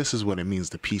 wow, this is what it means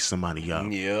to piece somebody up.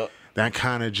 Yeah. that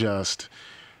kind of just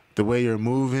the way you're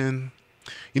moving.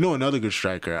 You know another good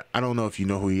striker. I don't know if you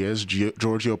know who he is.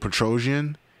 Giorgio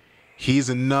Petrosian. He's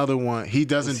another one. He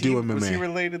doesn't do MMA. Was he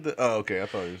related to? Oh, okay. I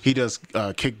thought he does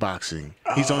kickboxing.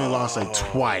 He's only lost like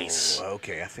twice.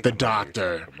 Okay, I think the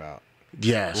Doctor. About.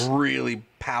 Yes. Really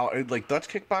like Dutch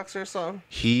kickboxer or something.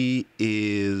 He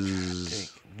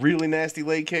is really nasty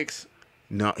leg kicks.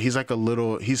 No, he's like a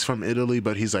little. He's from Italy,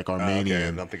 but he's like Armenian. Okay,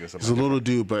 I'm thinking of he's a little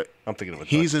dude, but I'm thinking of a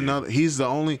he's Dutch another. dude. He's the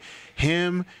only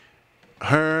him,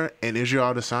 her, and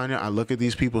Israel Adesanya. I look at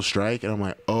these people strike, and I'm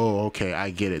like, oh, okay, I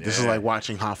get it. This is like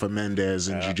watching Rafa Mendes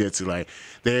in jiu-jitsu. Like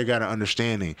they got an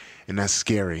understanding, and that's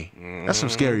scary. That's some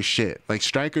scary shit. Like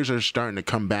strikers are starting to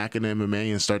come back in MMA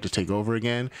and start to take over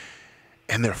again,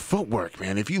 and their footwork,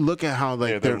 man. If you look at how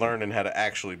like they're learning how to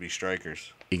actually be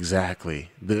strikers.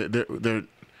 Exactly.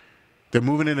 They're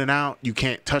moving in and out. You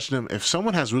can't touch them. If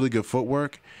someone has really good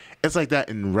footwork, it's like that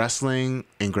in wrestling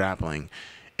and grappling.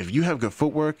 If you have good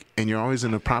footwork and you're always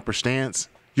in the proper stance,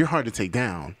 you're hard to take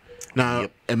down. Now,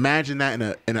 imagine that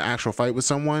in an actual fight with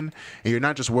someone, and you're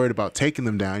not just worried about taking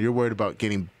them down. You're worried about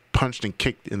getting punched and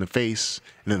kicked in the face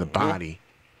and in the body.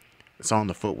 It's all in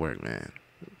the footwork, man.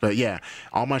 But yeah,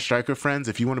 all my striker friends,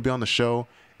 if you want to be on the show,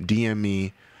 DM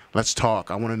me. Let's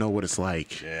talk. I want to know what it's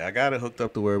like. Yeah, I got it hooked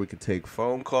up to where we could take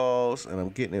phone calls, and I'm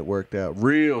getting it worked out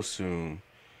real soon.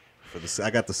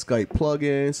 I got the Skype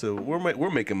plug-in, so we're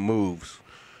making moves.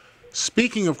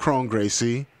 Speaking of Chrome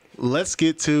Gracie, let's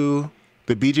get to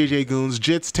the BJJ Goons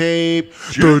Jits tape.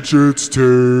 The Jits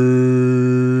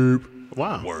tape.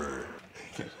 Wow. Word.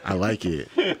 I like it.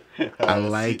 I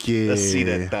like it. Let's see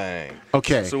that thing.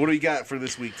 Okay. So what do you got for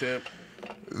this week, Tim?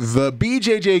 The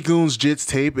BJJ Goons Jits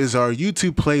tape is our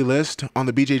YouTube playlist on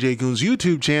the BJJ Goons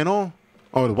YouTube channel.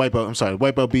 Oh, the Wipeout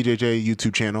BJJ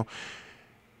YouTube channel.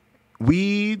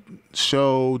 We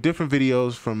show different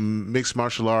videos from mixed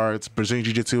martial arts, Brazilian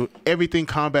Jiu-Jitsu, everything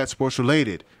combat sports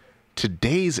related.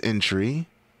 Today's entry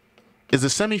is the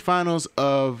semifinals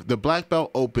of the Black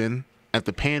Belt Open at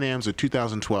the Pan Ams of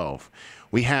 2012.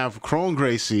 We have Chrome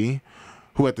Gracie,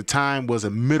 who at the time was a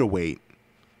middleweight.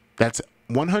 That's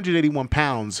 181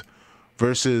 pounds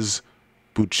versus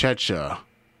Buchecha.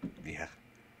 Yeah.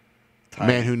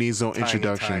 Man who needs no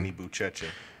introduction. Tiny Buchecha.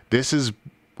 This is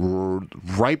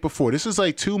right before. This is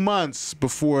like 2 months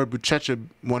before Buchecha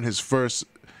won his first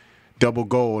double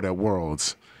gold at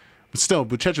Worlds. But still,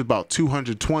 Buchecha was about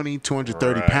 220,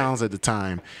 230 pounds at the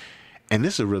time. And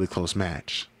this is a really close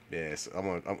match. Yes,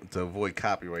 I'm to avoid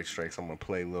copyright strikes, I'm going to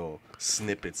play little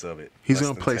snippets of it. He's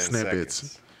going to play snippets.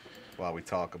 Seconds. While we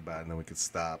talk about it, and then we can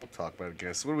stop and talk about it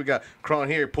again. So what do we got? Kron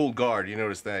here pulled guard. You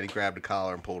notice that? He grabbed the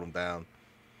collar and pulled him down.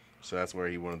 So that's where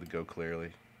he wanted to go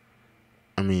clearly.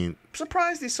 I mean... I'm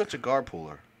surprised he's such a guard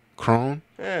puller. Kron?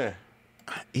 Yeah.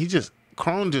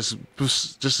 Kron just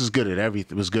was just as good at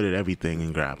everything. Was good at everything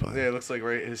in grappling. Yeah, it looks like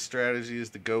his strategy is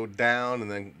to go down and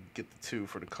then get the two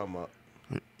for the come up.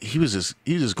 He was just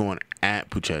going at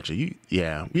Buchecha.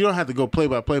 You don't have to go play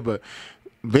by play, but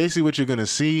basically what you're gonna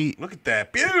see. Look at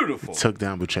that, beautiful. Took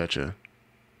down Buchecha.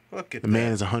 Look at the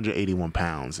man is 181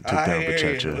 pounds. It took down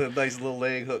Buchecha. Nice little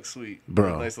leg hook sweep,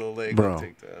 bro. Nice little leg hook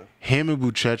takedown. Him and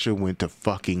Buchecha went to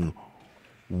fucking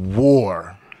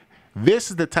war. This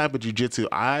is the type of jiu-jitsu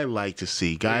I like to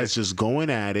see. Guys just going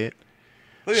at it,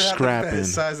 scrapping. Look at the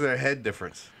size of their head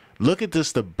difference. Look at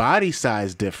this, the body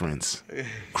size difference.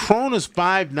 Kron is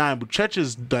 5'9",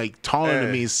 Buchecha's like taller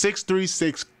than me,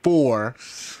 6'3",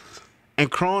 6'4", and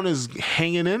Kron is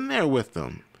hanging in there with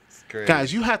them.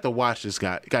 Guys, you have to watch this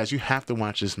guy. Guys, you have to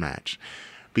watch this match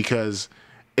because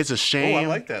it's a shame. Oh, I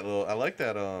like that.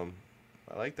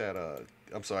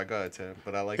 I'm sorry, go ahead, Tim.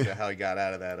 But I like that how he got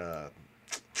out of that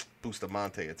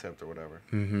Bustamante attempt or whatever.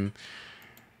 Mm-hmm.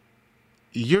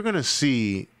 You're gonna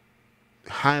see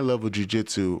high-level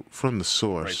jiu-jitsu from the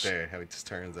source. Right there, how he just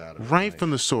turns out. Right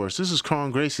from the source. This is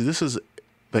Kron Gracie. This is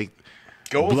like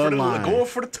going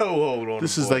for the toe hold on.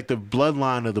 This is like the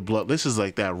bloodline of the blood. This is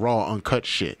like that raw, uncut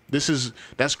shit.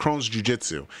 That's Kron's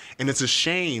jiu-jitsu, and it's a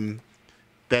shame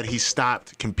that he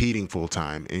stopped competing full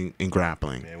time in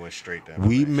grappling. Man, went straight down.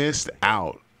 We missed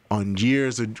out on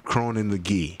years of Kron in the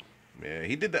gi. Yeah,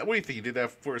 he did that. What do you think? He did that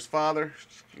for his father?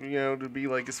 To be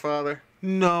like his father?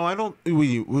 No, I don't. What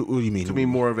do you mean? To be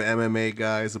more of an MMA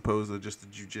guy as opposed to just a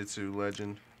jiu-jitsu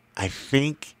legend? I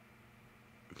think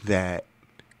that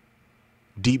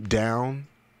deep down,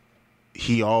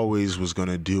 he always was going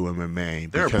to do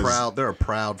MMA. They're a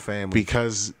proud family.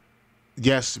 Because,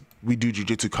 yes, we do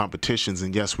jiu-jitsu competitions,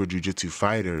 and yes, we're jiu-jitsu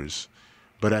fighters.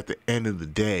 But at the end of the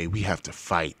day, we have to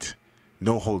fight.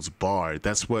 No holds barred.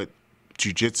 That's what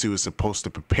jiu-jitsu is supposed to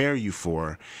prepare you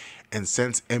for. And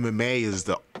since MMA is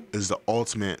the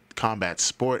ultimate combat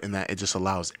sport in that it just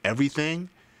allows everything,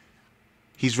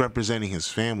 he's representing his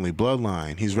family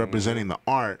bloodline. He's representing the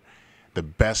art. The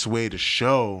best way to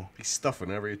show. He's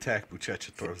stuffing every attack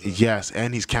Buchecha throws. Yes,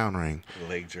 and he's countering.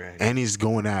 Leg drag. And he's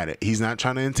going at it. He's not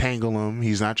trying to entangle him.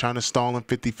 He's not trying to stall him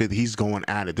 50-50. He's going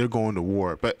at it. They're going to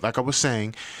war. But like I was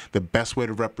saying, the best way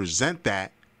to represent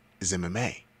that is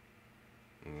MMA.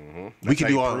 We can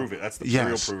prove it. That's the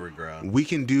real proving ground. We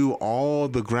can do all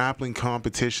the grappling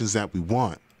competitions that we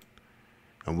want.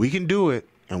 And we can do it.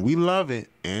 And we love it.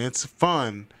 And it's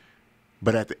fun.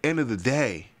 But at the end of the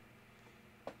day,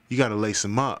 you got to lace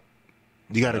them up.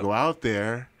 You got to go out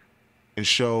there and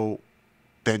show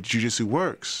that jiu-jitsu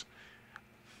works.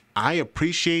 I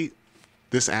appreciate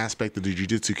this aspect of the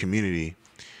jiu-jitsu community.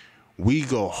 We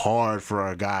go hard for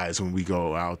our guys when we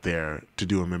go out there to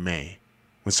do MMA.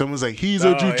 When someone's like, he's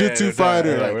a jiu-jitsu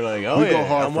fighter, we're like, we go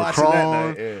hard I'm for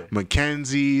Kron,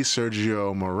 Mackenzie,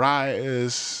 Sergio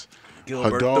Moraes,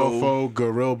 Adolfo,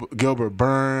 Gilbert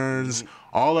Burns.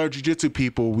 All our jiu-jitsu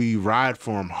people, we ride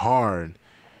for them hard.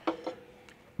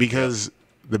 Because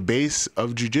the base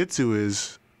of jiu-jitsu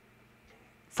is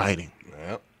fighting.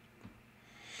 Yep.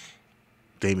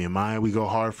 Damian Maya, we go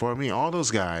hard for. I mean, all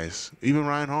those guys. Even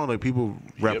Ryan Hall, like, people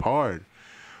rep hard.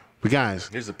 But, guys.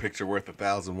 Here's a picture worth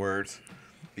 1,000 words.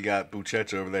 You got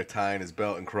Buchecha over there tying his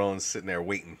belt, and Kron's sitting there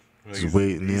waiting. He's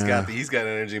waiting, he's got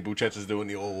energy. Buchecha's doing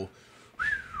the old.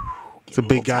 It's a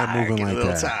big guy moving like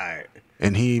that. Tired.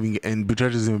 And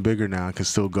Buchecha's even bigger now and can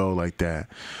still go like that.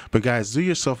 But, guys, do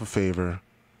yourself a favor.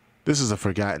 This is a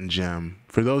forgotten gem.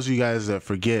 For those of you guys that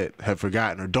have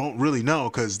forgotten, or don't really know,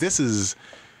 because this is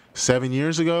 7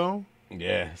 years ago.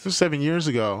 Yeah. This was 7 years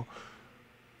ago.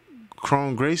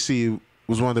 Kron Gracie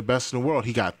was one of the best in the world.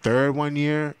 He got third one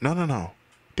year. No.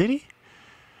 Did he?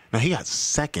 No, he got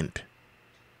second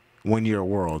 1 year at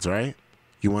Worlds, right?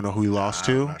 You want to know who he lost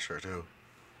to? I'm not sure, too.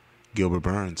 Gilbert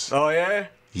Burns. Oh, yeah?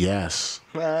 Yes.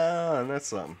 That's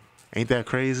something. Ain't that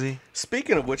crazy?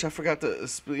 Speaking of which, I forgot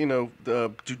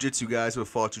the jiu-jitsu guys who have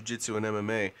fought jiu-jitsu and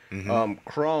MMA.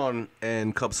 Kron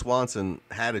and Cub Swanson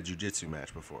had a jiu-jitsu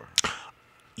match before.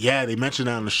 Yeah, they mentioned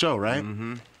that on the show, right?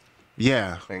 Mm-hmm.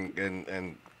 Yeah.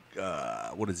 And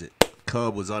what is it?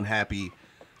 Cub was unhappy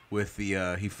with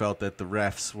he felt that the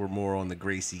refs were more on the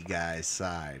Gracie guy's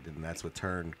side, and that's what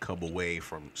turned Cub away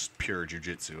from pure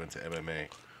jiu-jitsu into MMA.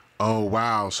 Oh,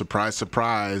 wow. Surprise,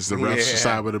 surprise. The refs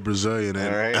side with a Brazilian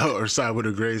or side with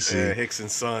a Gracie. Yeah,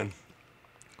 Hickson's son.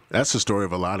 That's the story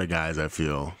of a lot of guys, I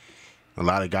feel. A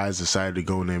lot of guys decided to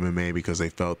go into MMA because they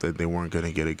felt that they weren't going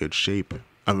to get a good shape.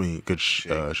 I mean, good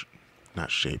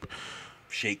not shape.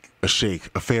 Shake. A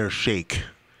fair shake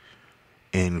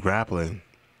in grappling.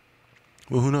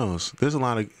 Well, who knows? There's a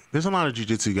lot of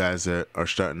jiu-jitsu guys that are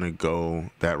starting to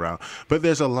go that route. But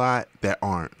there's a lot that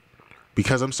aren't.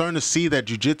 Because I'm starting to see that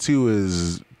jiu-jitsu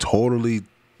is totally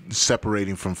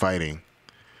separating from fighting.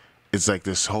 It's like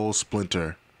this whole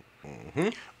splinter. Mm-hmm.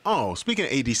 Oh, speaking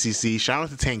of ADCC, shout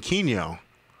out to Tanquinho.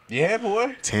 Yeah,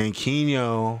 boy.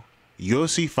 Tanquinho,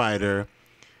 UFC fighter,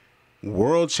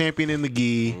 world champion in the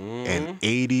gi,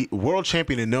 and world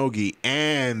champion in no gi,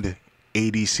 and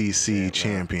ADCC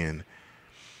champion.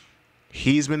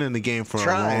 He's been in the game for a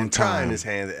long time. Trying his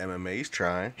hand at MMA. He's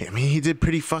trying. I mean, he did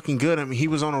pretty fucking good. I mean, he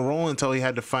was on a roll until he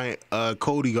had to fight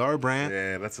Cody Garbrandt.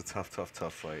 Yeah, that's a tough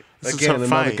fight. That's again,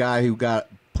 another guy who got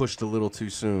pushed a little too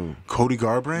soon. Cody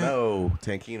Garbrandt? No,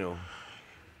 Tanquinho.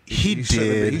 He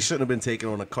did. He shouldn't have been taking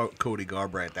on a Cody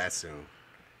Garbrandt that soon.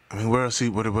 I mean, where else?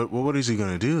 What is he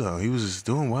gonna do though? He was just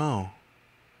doing well.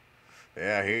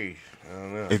 Yeah, I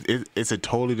don't know. It's a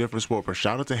totally different sport. But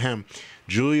shout out to him.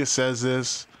 Julia says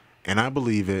this. And I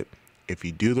believe it. If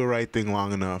you do the right thing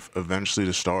long enough, eventually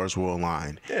the stars will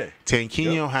align. Yeah.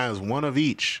 Tanquinho has one of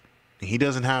each. He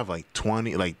doesn't have like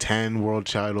 10 world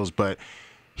titles, but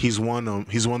he's won them.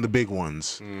 He's won the big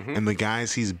ones. Mm-hmm. And the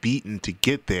guys he's beaten to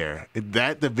get there.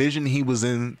 That division he was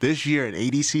in this year at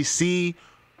ADCC,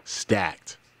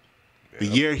 stacked. Yep. The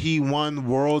year he won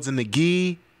worlds in the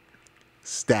gi,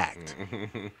 stacked.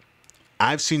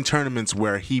 I've seen tournaments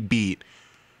where he beat.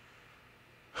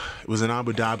 It was in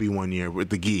Abu Dhabi one year with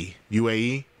the gi.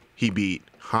 UAE, he beat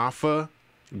Haifa,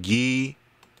 gi,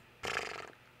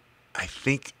 I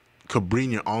think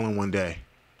Cabrinha all in one day.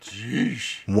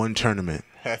 Jeez. One tournament.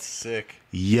 That's sick.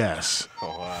 Yes.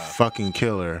 Oh, wow. Fucking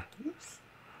killer.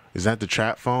 Is that the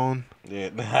trap phone? Yeah.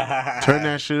 Turn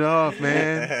that shit off,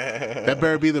 man. That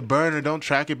better be the burner. Don't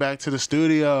track it back to the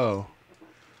studio.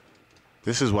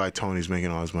 This is why Tony's making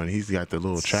all his money. He's got the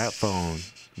little trap phone.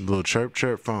 Little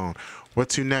chirp phone. What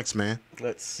to next, man?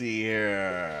 Let's see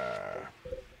here.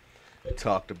 We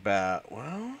talked about,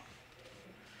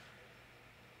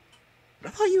 I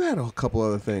thought you had a couple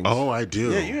other things. Oh, I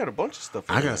do. Yeah, you had a bunch of stuff.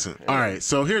 I got some. All right,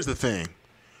 so here's the thing.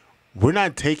 We're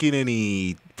not taking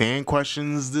any fan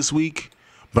questions this week,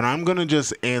 but I'm going to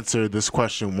just answer this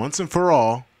question once and for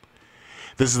all.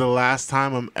 This is the last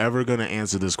time I'm ever going to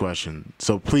answer this question.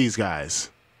 So please,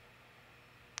 guys,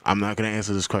 I'm not going to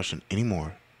answer this question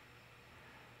anymore.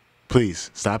 Please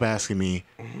stop asking me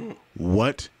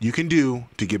what you can do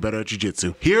to get better at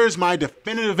jiu-jitsu. Here's my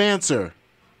definitive answer.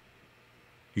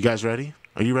 You guys ready?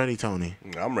 Are you ready, Tony?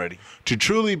 I'm ready. To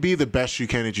truly be the best you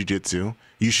can at jiu-jitsu,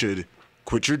 you should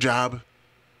quit your job,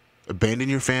 abandon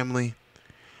your family,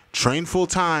 train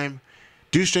full-time,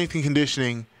 do strength and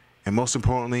conditioning, and most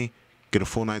importantly, get a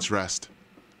full night's rest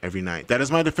every night. That is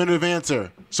my definitive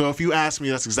answer. So if you ask me,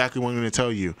 that's exactly what I'm going to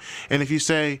tell you. And if you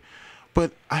say,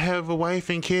 but I have a wife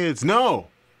and kids. No.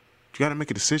 You got to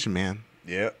make a decision, man.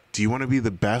 Yeah. Do you want to be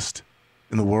the best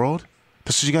in the world?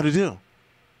 That's what you got to do.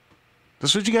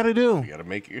 That's what you got to do. You got to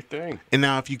make it your thing. And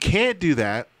now if you can't do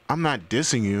that, I'm not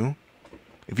dissing you.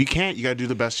 If you can't, you got to do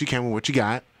the best you can with what you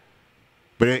got.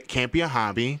 But it can't be a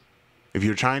hobby. If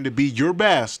you're trying to be your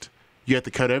best, you have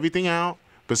to cut everything out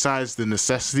besides the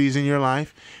necessities in your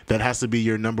life. That has to be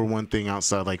your number one thing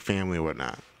outside like family or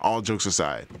whatnot. All jokes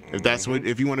aside.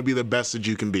 If you want to be the best that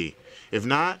you can be. If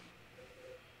not,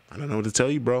 I don't know what to tell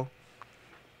you, bro.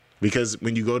 Because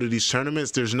when you go to these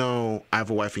tournaments, there's no I have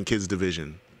a wife and kids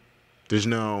division. There's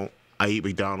no I eat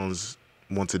McDonald's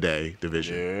once a day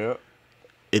division. Yeah.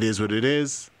 It is what it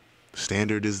is.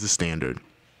 Standard is the standard.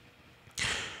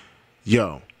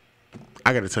 Yo,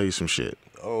 I got to tell you some shit.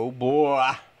 Oh,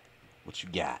 boy. What you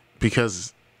got?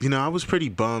 Because, I was pretty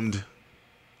bummed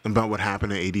about what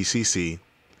happened at ADCC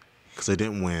because I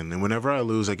didn't win. And whenever I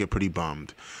lose, I get pretty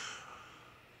bummed.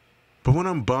 But when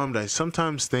I'm bummed, I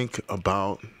sometimes think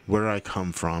about where I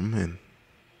come from and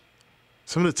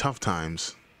some of the tough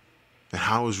times and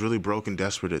how I was really broke and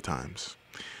desperate at times.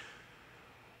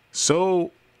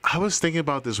 So I was thinking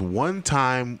about this one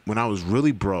time when I was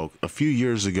really broke a few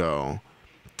years ago,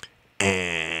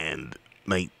 and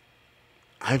like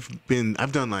I've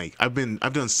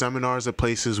done seminars at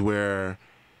places where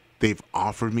they've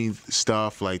offered me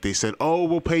stuff, like they said, "Oh,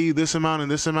 we'll pay you this amount and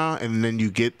this amount," and then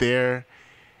you get there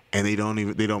and they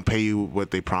don't pay you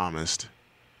what they promised.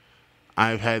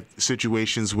 I've had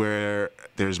situations where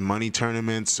there's money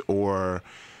tournaments or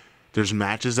there's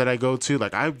matches that I go to.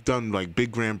 Like I've done like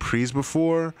big Grand Prix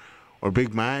before or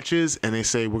big matches, and they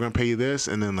say, we're going to pay you this.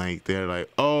 And then like they're like,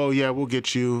 oh, yeah, we'll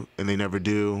get you. And they never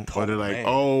do. Or they're like,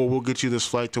 oh, we'll get you this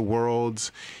flight to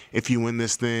Worlds if you win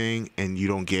this thing, and you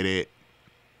don't get it.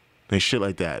 Like shit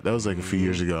like that. That was like a few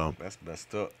years ago. That's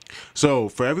messed up. So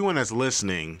for everyone that's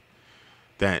listening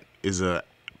that is a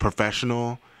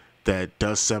professional that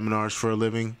does seminars for a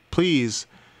living, please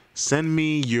send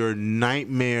me your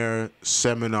nightmare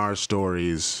seminar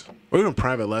stories or even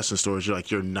private lesson stories. You're like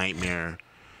your nightmare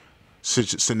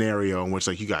scenario in which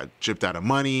like you got gypped out of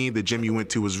money, the gym you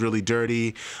went to was really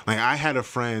dirty. Like I had a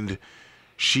friend,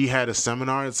 she had a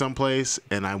seminar at some place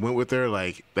and I went with her,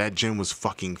 like that gym was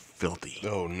fucking filthy.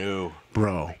 Oh no.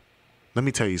 Bro, let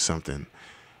me tell you something.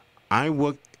 I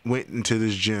went into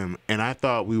this gym and I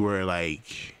thought we were at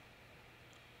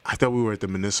the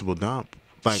municipal dump.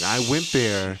 Like I went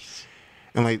there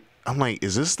and like I'm like,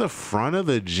 is this the front of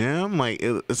the gym? Like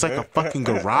it's like a fucking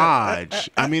garage.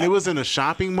 I mean, it was in a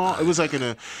shopping mall. It was like in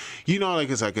a, like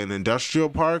it's like an industrial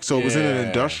park. So it was in an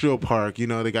industrial park.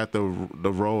 They got the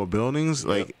row of buildings.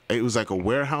 Like it was like a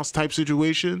warehouse type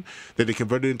situation that they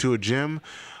converted into a gym.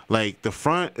 Like the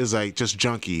front is like just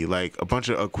junky, like a bunch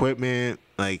of equipment.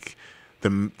 Like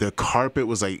the carpet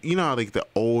was like, like the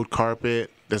old carpet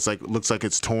that's like looks like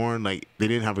it's torn. Like they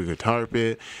didn't have a good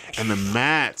carpet, and the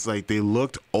mats like they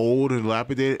looked old and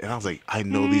dilapidated. And I was like, I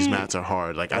know these mats are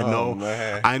hard. Like I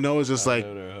know it's just like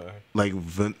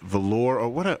velour or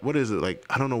what is it? Like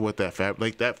I don't know what that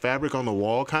fabric on the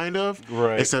wall kind of.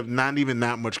 Right. Except not even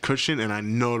that much cushion, and I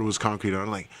know it was concrete.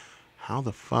 I'm like, how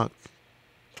the fuck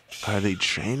are they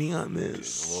training on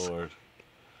this? Good Lord.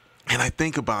 And I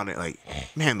think about it like,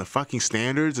 man, the fucking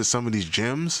standards of some of these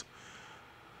gyms.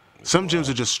 Some gyms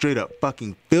are just straight up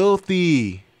fucking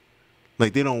filthy.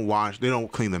 Like they don't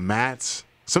clean the mats.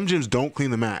 Some gyms don't clean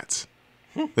the mats.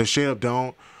 They straight up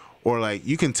don't. Or like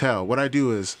you can tell. What I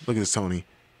do is, look at this, Tony.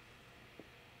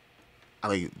 I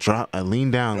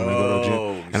lean down when I go to the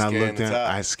gym, and I look down.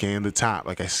 I scan the top,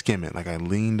 like I skim it, like I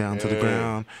lean down to the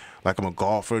ground, like I'm a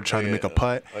golfer trying to make a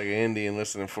putt, like an Indian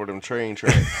listening for them train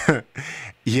tracks.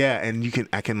 Yeah, and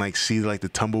I can like see like the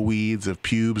tumbleweeds of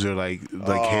pubes or like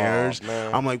hairs.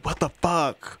 Man. I'm like, what the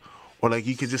fuck? Or like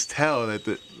you can just tell that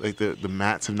the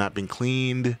mats have not been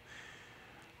cleaned.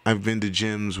 I've been to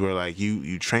gyms where like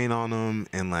you train on them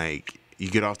and like you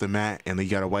get off the mat and you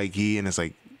got a white gi and it's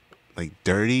like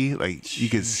dirty, like you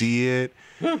can see it.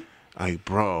 Like,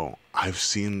 bro, I've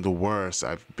seen the worst.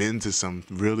 I've been to some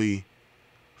really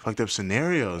fucked up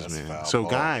scenarios, man. So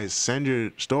guys, send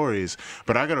your stories.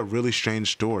 But I got a really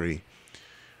strange story.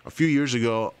 A few years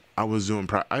ago, I always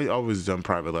done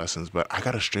private lessons, but I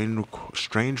got a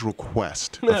strange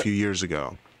request a few years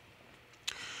ago.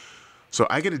 So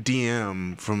I get a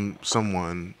DM from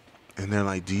someone, and they're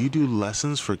like, "Do you do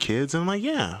lessons for kids?" And I'm like,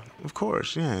 "Yeah, of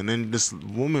course, yeah." And then this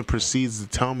woman proceeds to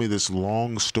tell me this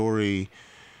long story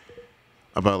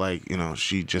about, like, you know,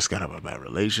 she just got out of a bad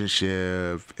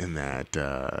relationship and that,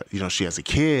 you know, she has a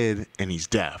kid and he's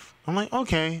deaf. I'm like,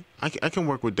 okay, I can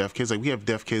work with deaf kids. Like, we have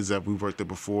deaf kids that we've worked with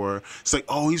before. It's like,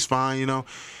 oh, he's fine, you know.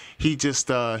 He just,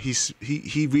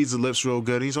 he reads the lips real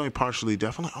good. He's only partially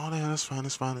deaf. I'm like, oh, yeah, that's fine.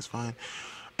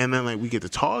 And then, like, we get to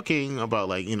talking about,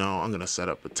 like, you know, I'm going to set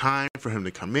up a time for him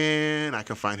to come in. I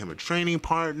can find him a training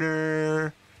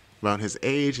partner around his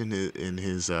age and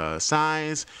his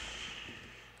size.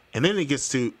 And then it gets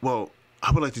to, well,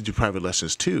 I would like to do private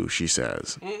lessons too, she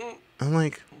says. I'm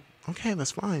like, okay,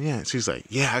 that's fine, yeah. She's like,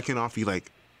 yeah, I can offer you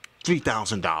like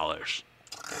 $3,000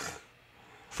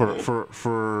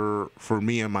 for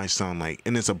me and my son, like,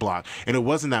 and it's a block. And it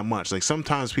wasn't that much. Like,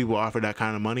 sometimes people offer that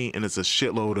kind of money and it's a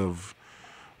shitload of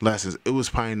lessons. It was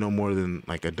probably no more than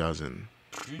like a dozen.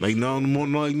 Like no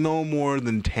more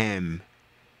than 10.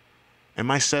 And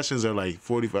my sessions are like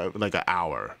 45, like an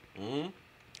hour.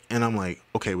 And I'm like,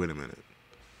 okay, wait a minute.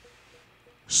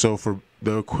 So for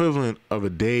the equivalent of a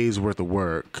day's worth of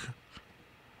work,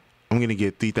 I'm going to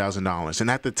get $3,000. And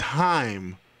at the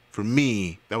time, for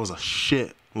me, that was a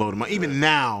shit load of money. Even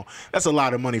now, that's a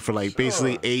lot of money for like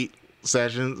basically 8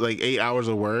 sessions, like 8 hours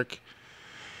of work.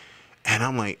 And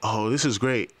I'm like, oh, this is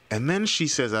great. And then she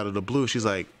says out of the blue, she's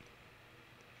like,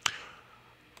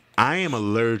 I am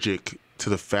allergic to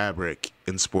the fabric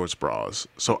in sports bras,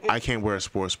 so I can't wear a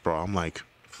sports bra. I'm like,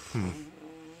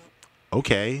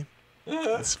 okay,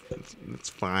 it's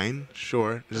fine,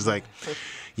 sure. It's like,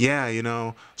 yeah, you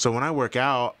know, so when I work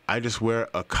out, I just wear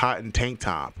a cotton tank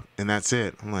top, and that's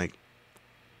it. I'm like,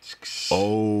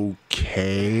 okay,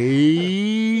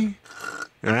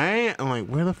 right? I'm like,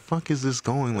 where the fuck is this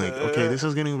going? Like, okay, this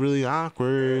is getting really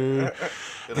awkward.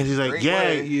 And she's like,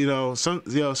 yeah, you know,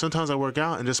 sometimes I work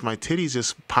out and just my titties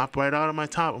just pop right out of my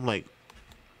top. I'm like,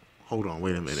 hold on,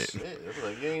 wait a minute.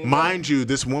 Mind you,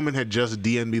 this woman had just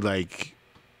DM'd me like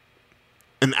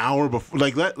an hour before.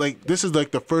 Like this is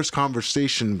like the first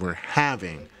conversation we're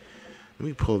having. Let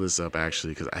me pull this up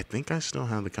actually, because I think I still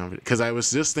have the conversation. Because I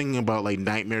was just thinking about like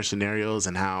nightmare scenarios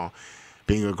and how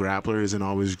being a grappler isn't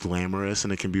always glamorous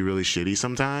and it can be really shitty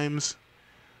sometimes.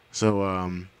 So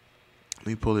let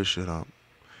me pull this shit up.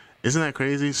 Isn't that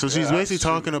crazy? So she's basically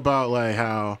talking about like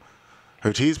how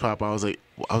her tees pop. I was like,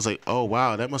 oh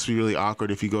wow, that must be really awkward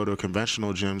if you go to a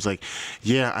conventional gym. It's like,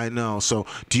 yeah, I know. So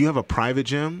do you have a private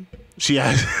gym? She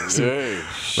asked.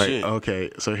 Like, shit.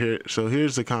 Okay, so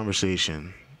here's the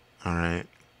conversation. All right.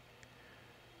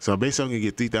 So basically, I'm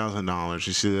gonna get $3,000.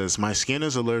 She says, my skin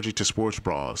is allergic to sports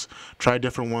bras. Try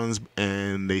different ones,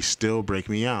 and they still break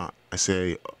me out. I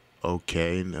say,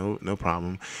 okay, no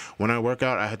problem. When I work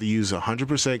out, I have to use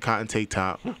 100% cotton tank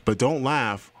top. But don't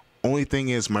laugh. Only thing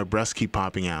is, my breasts keep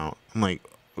popping out. I'm like,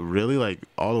 really? Like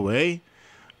all the way?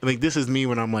 Like, this is me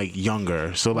when I'm like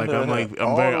younger. So like I'm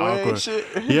very awkward.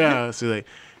 Yeah. So like,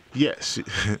 yeah. She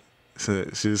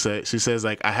says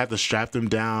like I have to strap them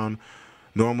down.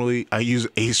 Normally I use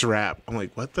Ace Wrap. I'm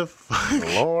like, what the fuck?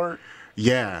 Lord.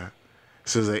 Yeah.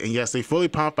 So like, and yes, they fully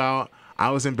pop out.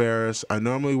 I was embarrassed. I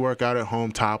normally work out at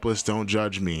home topless. Don't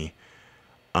judge me.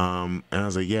 And I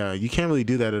was like, yeah, you can't really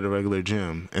do that at a regular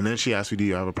gym. And then she asked me, do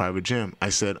you have a private gym? I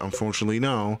said, unfortunately,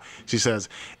 no. She says,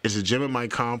 it's a gym at my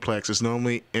complex. It's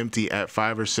normally empty at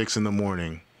 5 or 6 in the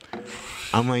morning.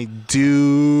 I'm like,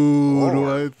 dude,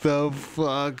 what the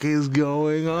fuck is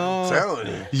going on? I'm telling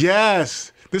you.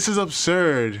 Yes, this is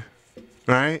absurd,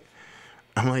 right?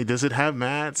 I'm like, does it have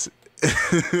mats?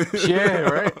 Yeah,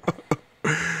 right.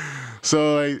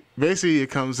 So like, basically, it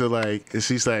comes to like,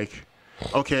 she's like,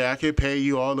 okay, I can pay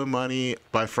you all the money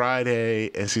by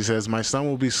Friday. And she says, my son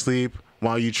will be asleep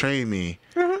while you train me.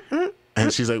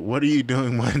 And she's like, what are you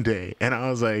doing Monday? And I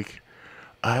was like,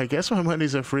 I guess my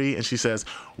Mondays are free. And she says,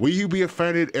 will you be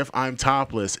offended if I'm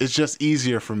topless? It's just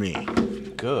easier for me.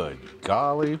 Good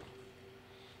golly.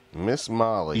 Miss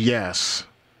Molly. Yes.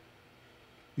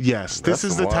 Yes, this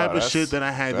is the type of shit that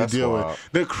I had to deal wild.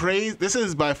 with. This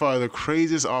is by far the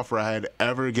craziest offer I had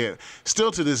ever get.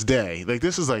 Still to this day, like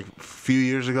this is like a few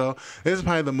years ago. This is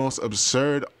probably the most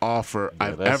absurd offer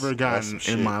I've ever gotten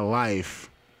in my life.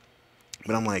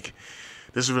 But I'm like,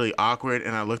 this is really awkward.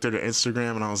 And I looked at her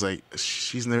Instagram and I was like,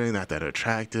 she's really not that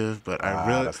attractive. But I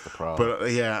really, that's the problem.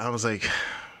 But yeah, I was like,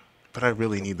 but I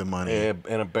really need the money. Yeah,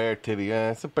 and a bare titty.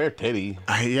 Yeah, it's a bare titty.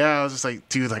 I was just like,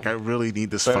 dude, like I really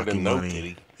need this Better fucking than no money.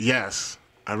 titty. Yes,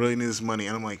 I really need this money.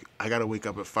 And I'm like, I gotta wake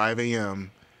up at 5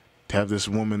 a.m. to have this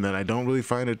woman that I don't really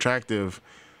find attractive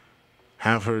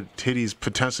have her titties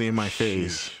potentially in my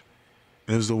face.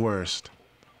 It was the worst.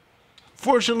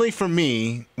 Fortunately for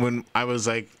me, when I was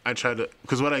like, I tried to,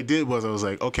 because what I did was I was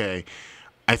like, okay,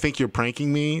 I think you're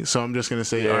pranking me, so I'm just gonna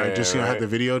say, all right, just gonna have to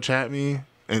video chat me.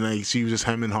 And like she was just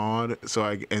hem and hawed,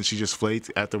 and she just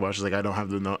flaked afterwards. She's like, I don't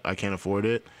have I can't afford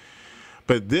it.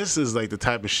 But this is like the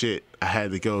type of shit I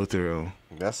had to go through.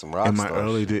 That's some rock in my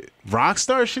early days.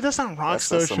 Rockstar shit? That's not rockstar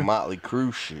shit. That's some Motley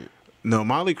Crue shit. No,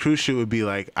 Motley Crue shit would be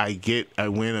like I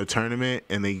win a tournament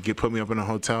and they put me up in a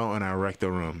hotel and I wreck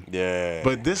the room. Yeah.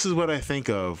 But this is what I think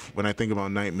of when I think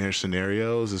about nightmare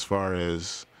scenarios as far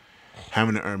as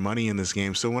having to earn money in this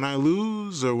game. So when I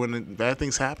lose or when bad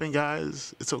things happen,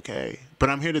 guys, it's okay. But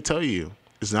I'm here to tell you,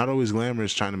 it's not always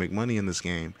glamorous trying to make money in this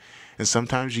game. And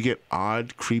sometimes you get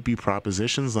odd, creepy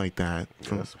propositions like that.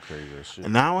 That's some crazy shit.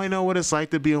 And now I know what it's like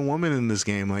to be a woman in this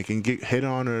game, like and get hit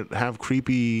on or have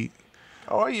creepy.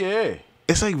 Oh yeah.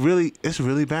 It's like it's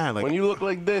really bad. Like when you look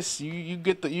like this, you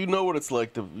get you know what it's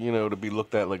like to to be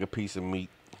looked at like a piece of meat.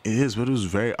 It is, but it was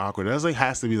very awkward. That's like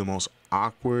has to be the most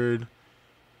awkward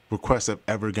request I've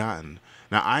ever gotten.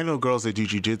 Now I know girls that do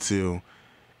jiu-jitsu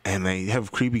and they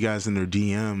have creepy guys in their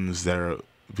DMs that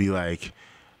be like,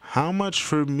 how much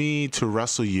for me to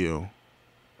wrestle you?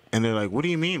 And they're like, what do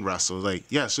you mean wrestle? Like,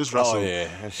 yes, just wrestle. Oh, yeah.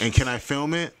 And can I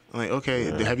film it? I'm like,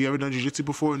 okay, have you ever done jiu-jitsu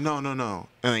before? No. And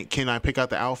like, can I pick out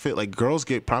the outfit? Like, girls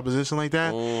get propositioned like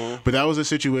that. But that was a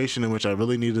situation in which I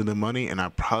really needed the money and I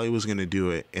probably was going to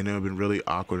do it. And it would have been really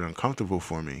awkward and uncomfortable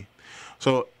for me.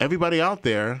 So everybody out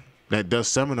there that does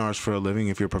seminars for a living,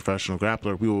 if you're a professional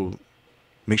grappler, we will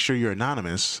make sure you're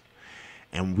anonymous.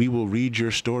 And we will read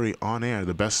your story on air.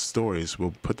 The best stories,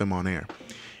 we'll put them on air.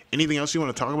 Anything else you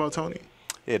want to talk about, Tony?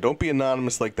 Yeah, don't be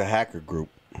anonymous like the hacker group.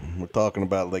 We're talking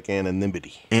about like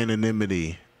anonymity.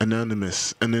 Anonymity.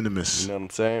 Anonymous. You know what I'm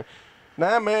saying?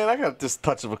 Nah, man, I got this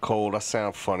touch of a cold. I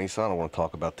sound funny, so I don't want to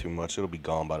talk about too much. It'll be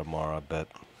gone by tomorrow, I bet.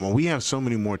 Well, we have so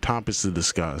many more topics to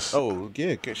discuss. Oh,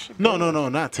 yeah. Good shit. No,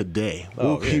 not today.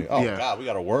 Oh, God, we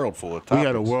got a world full of topics. We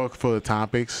got a world full of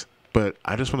topics. But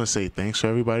I just want to say thanks to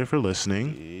everybody for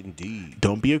listening. Indeed.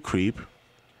 Don't be a creep.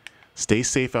 Stay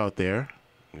safe out there.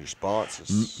 Your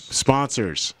sponsors.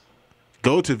 Sponsors.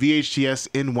 Go to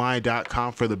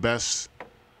vhtsny.com for the best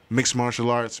mixed martial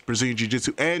arts, Brazilian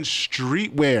Jiu-Jitsu, and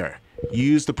streetwear.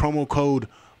 Use the promo code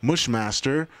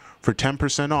MUSHMASTER for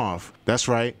 10% off. That's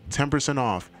right, 10%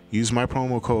 off. Use my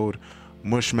promo code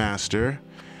MUSHMASTER.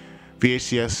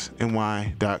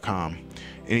 vhtsny.com.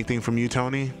 Anything from you,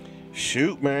 Tony?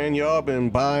 Shoot, man, you've been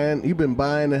buying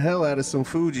the hell out of some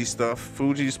Fuji stuff.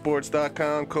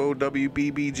 Fujisports.com, code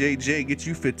WBBJJ, get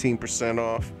you 15%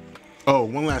 off. Oh,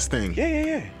 one last thing.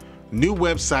 Yeah. New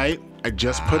website. I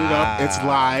just put it up. It's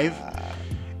live.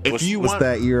 What's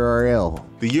that URL?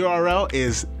 The URL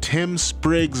is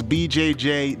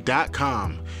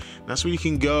timspriggsbjj.com. That's where you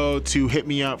can go to hit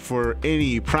me up for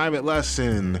any private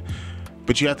lesson.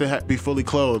 But you have to be fully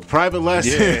clothed. Private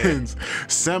lessons,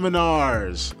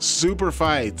 seminars, super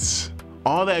fights,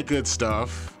 all that good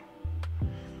stuff.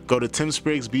 Go to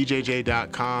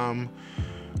timspriggsbjj.com.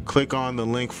 Click on the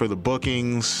link for the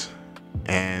bookings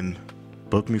and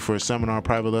book me for a seminar,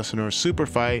 private lesson, or a super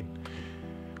fight.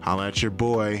 Holla at your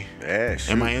boy. Yeah,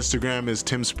 shoot. And my Instagram is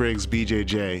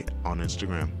timspriggsbjj on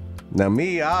Instagram. Now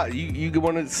me, you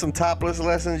wanted some topless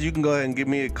lessons, you can go ahead and give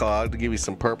me a call to give you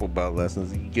some purple belt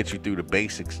lessons. It can get you through the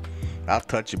basics. I'll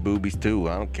touch your boobies too.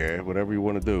 I don't care. Whatever you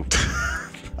want to do.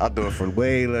 I'll do it for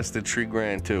way less than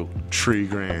 $3,000 too.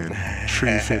 $3,000.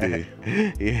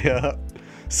 $350. Yeah.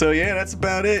 So yeah, that's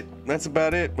about it. That's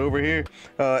about it over here.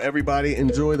 Everybody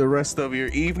enjoy the rest of your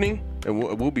evening. And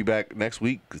we'll be back next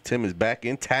week because Tim is back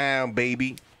in town,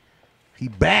 baby. He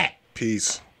back.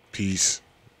 Peace.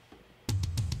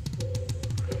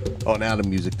 Oh, now the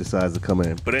music decides to come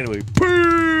in. But anyway,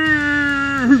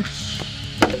 peace.